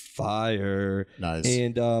fire. Nice.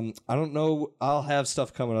 And I don't know. I'll have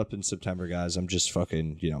stuff coming up in September, guys. I'm just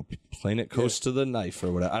fucking, playing it close to the knife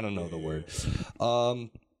or whatever. I don't know the word.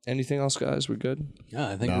 Anything else, guys? We're good? Yeah,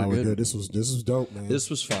 I think Nah, we're good. This was dope, man. This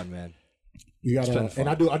was fun, man. You got been fun. and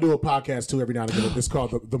I do a podcast too every now and again. It's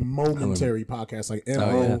called the Momentary Podcast, like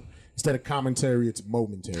MO. yeah. Instead of commentary, it's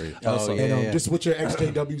momentary. Oh, yeah, And yeah. just with your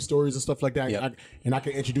XJW stories and stuff like that, Yep. I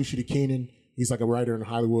can introduce you to Keenan. He's like a writer in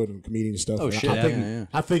Hollywood and comedian and stuff. Oh, And shit.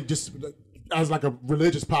 I think just as like a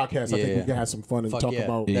religious podcast, I think we can have some fun and Fuck talk yeah.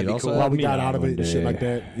 about That'd be also cool. why have we me got on out of one it and shit day. like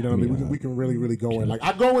that. You know what I mean? We can really go in. Like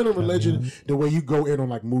I go in on religion the way you go in on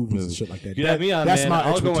like movies and shit like that. You can have me on, That's man. my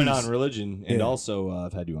I'll go in expertise. on religion, and Yeah. also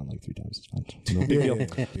I've had you on like 3 times. It's fine. No big deal.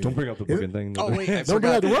 Don't bring up the booking thing. Oh wait, I Don't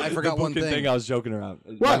bring out forgot. the what? I forgot the one booking thing. I was joking around.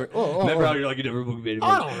 What? Remember how you're like, you never booked me?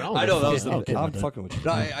 I know that was I don't care I'm about that. fucking with you.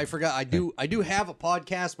 No, I forgot. I do have a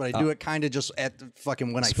podcast, but I do it kind of just at the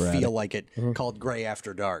fucking when I feel like it, called Gray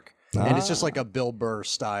After Dark. And it's just like a Bill Burr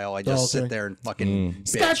style. I just sit there and fucking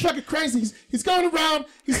This guy's bitch. fucking crazy. He's going around.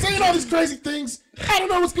 He's saying all these crazy things. I don't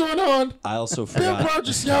know what's going on. I also Bill forgot. Burr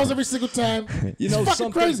just yells every single time. You He's know fucking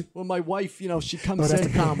something? crazy. When my wife, she comes Oh, that's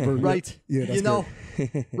in, the calm version. right? Yeah, that's you know,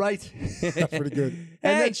 right? That's pretty good.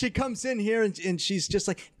 And then she comes in here and she's just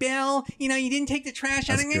like, Bill, you didn't take the trash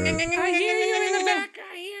out. I hear you in the back.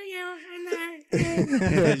 I hear you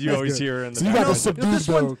in the You always hear her in the So you got background. to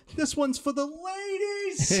subdue This one's for the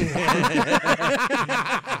ladies.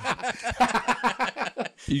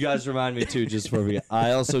 You guys remind me too, just before we get,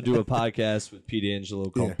 I also do a podcast with Pete Angelo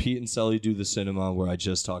called Yeah. Pete and Sully Do the Cinema, where I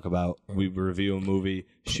just talk about, we review a movie,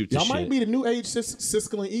 shoot the Y'all shit. might be the new age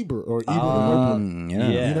Siskel and Ebert or Ebert and Oprah. yeah.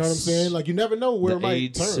 Yes. You know what I'm saying? Like you never know where The it might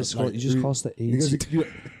AIDS turn. Siskel- Like, you just call us the AIDS. because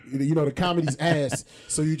you know the comedy's ass,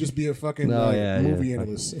 so you just be a fucking movie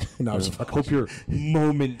analyst. No, I was fucking. Hope your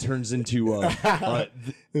moment turns into a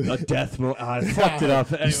death moment. I fucked it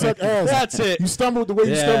up. Anyway, You suck ass. That's it. You stumbled the way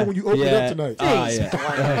you stumbled when you opened it up tonight.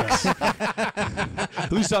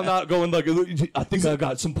 At least I'm not going like, I think I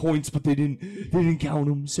got some points, but they didn't count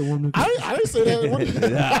them. So I'm I didn't say that.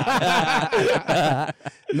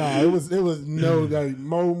 No, it was no like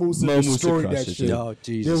Mo Musa Mo Musa destroyed crushed that it, shit. yeah. Oh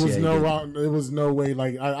Jesus! There was no there was no way.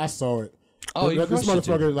 Like I saw it. Oh, he this crushed it, dude.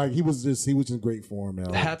 motherfucker, like he was in great form,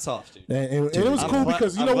 man. Hats off, dude. And it was cool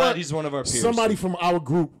because you I'm know glad what? he's one of our peers. Somebody from our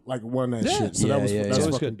group like won that shit, so that was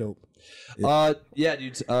fucking good. dope. Yeah,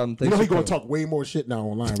 dude. Thanks You know for he's gonna coming. talk way more shit now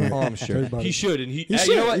online, right? Oh, I'm sure Everybody. he should, and he should.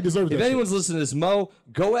 You know what? He deserves if that anyone's listening to this, Mo,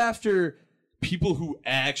 go after people who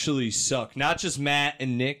actually suck, not just Matt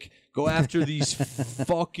and Nick. Go after these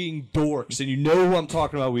fucking dorks, and you know who I'm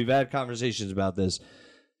talking about. We've had conversations about this.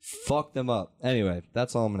 Fuck them up. Anyway,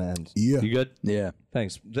 that's all I'm gonna end. Yeah. You good? Yeah.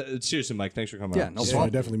 Thanks. Seriously, Mike. Thanks for coming. Yeah, on. no Yeah, problem.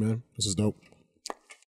 definitely, man. This is dope.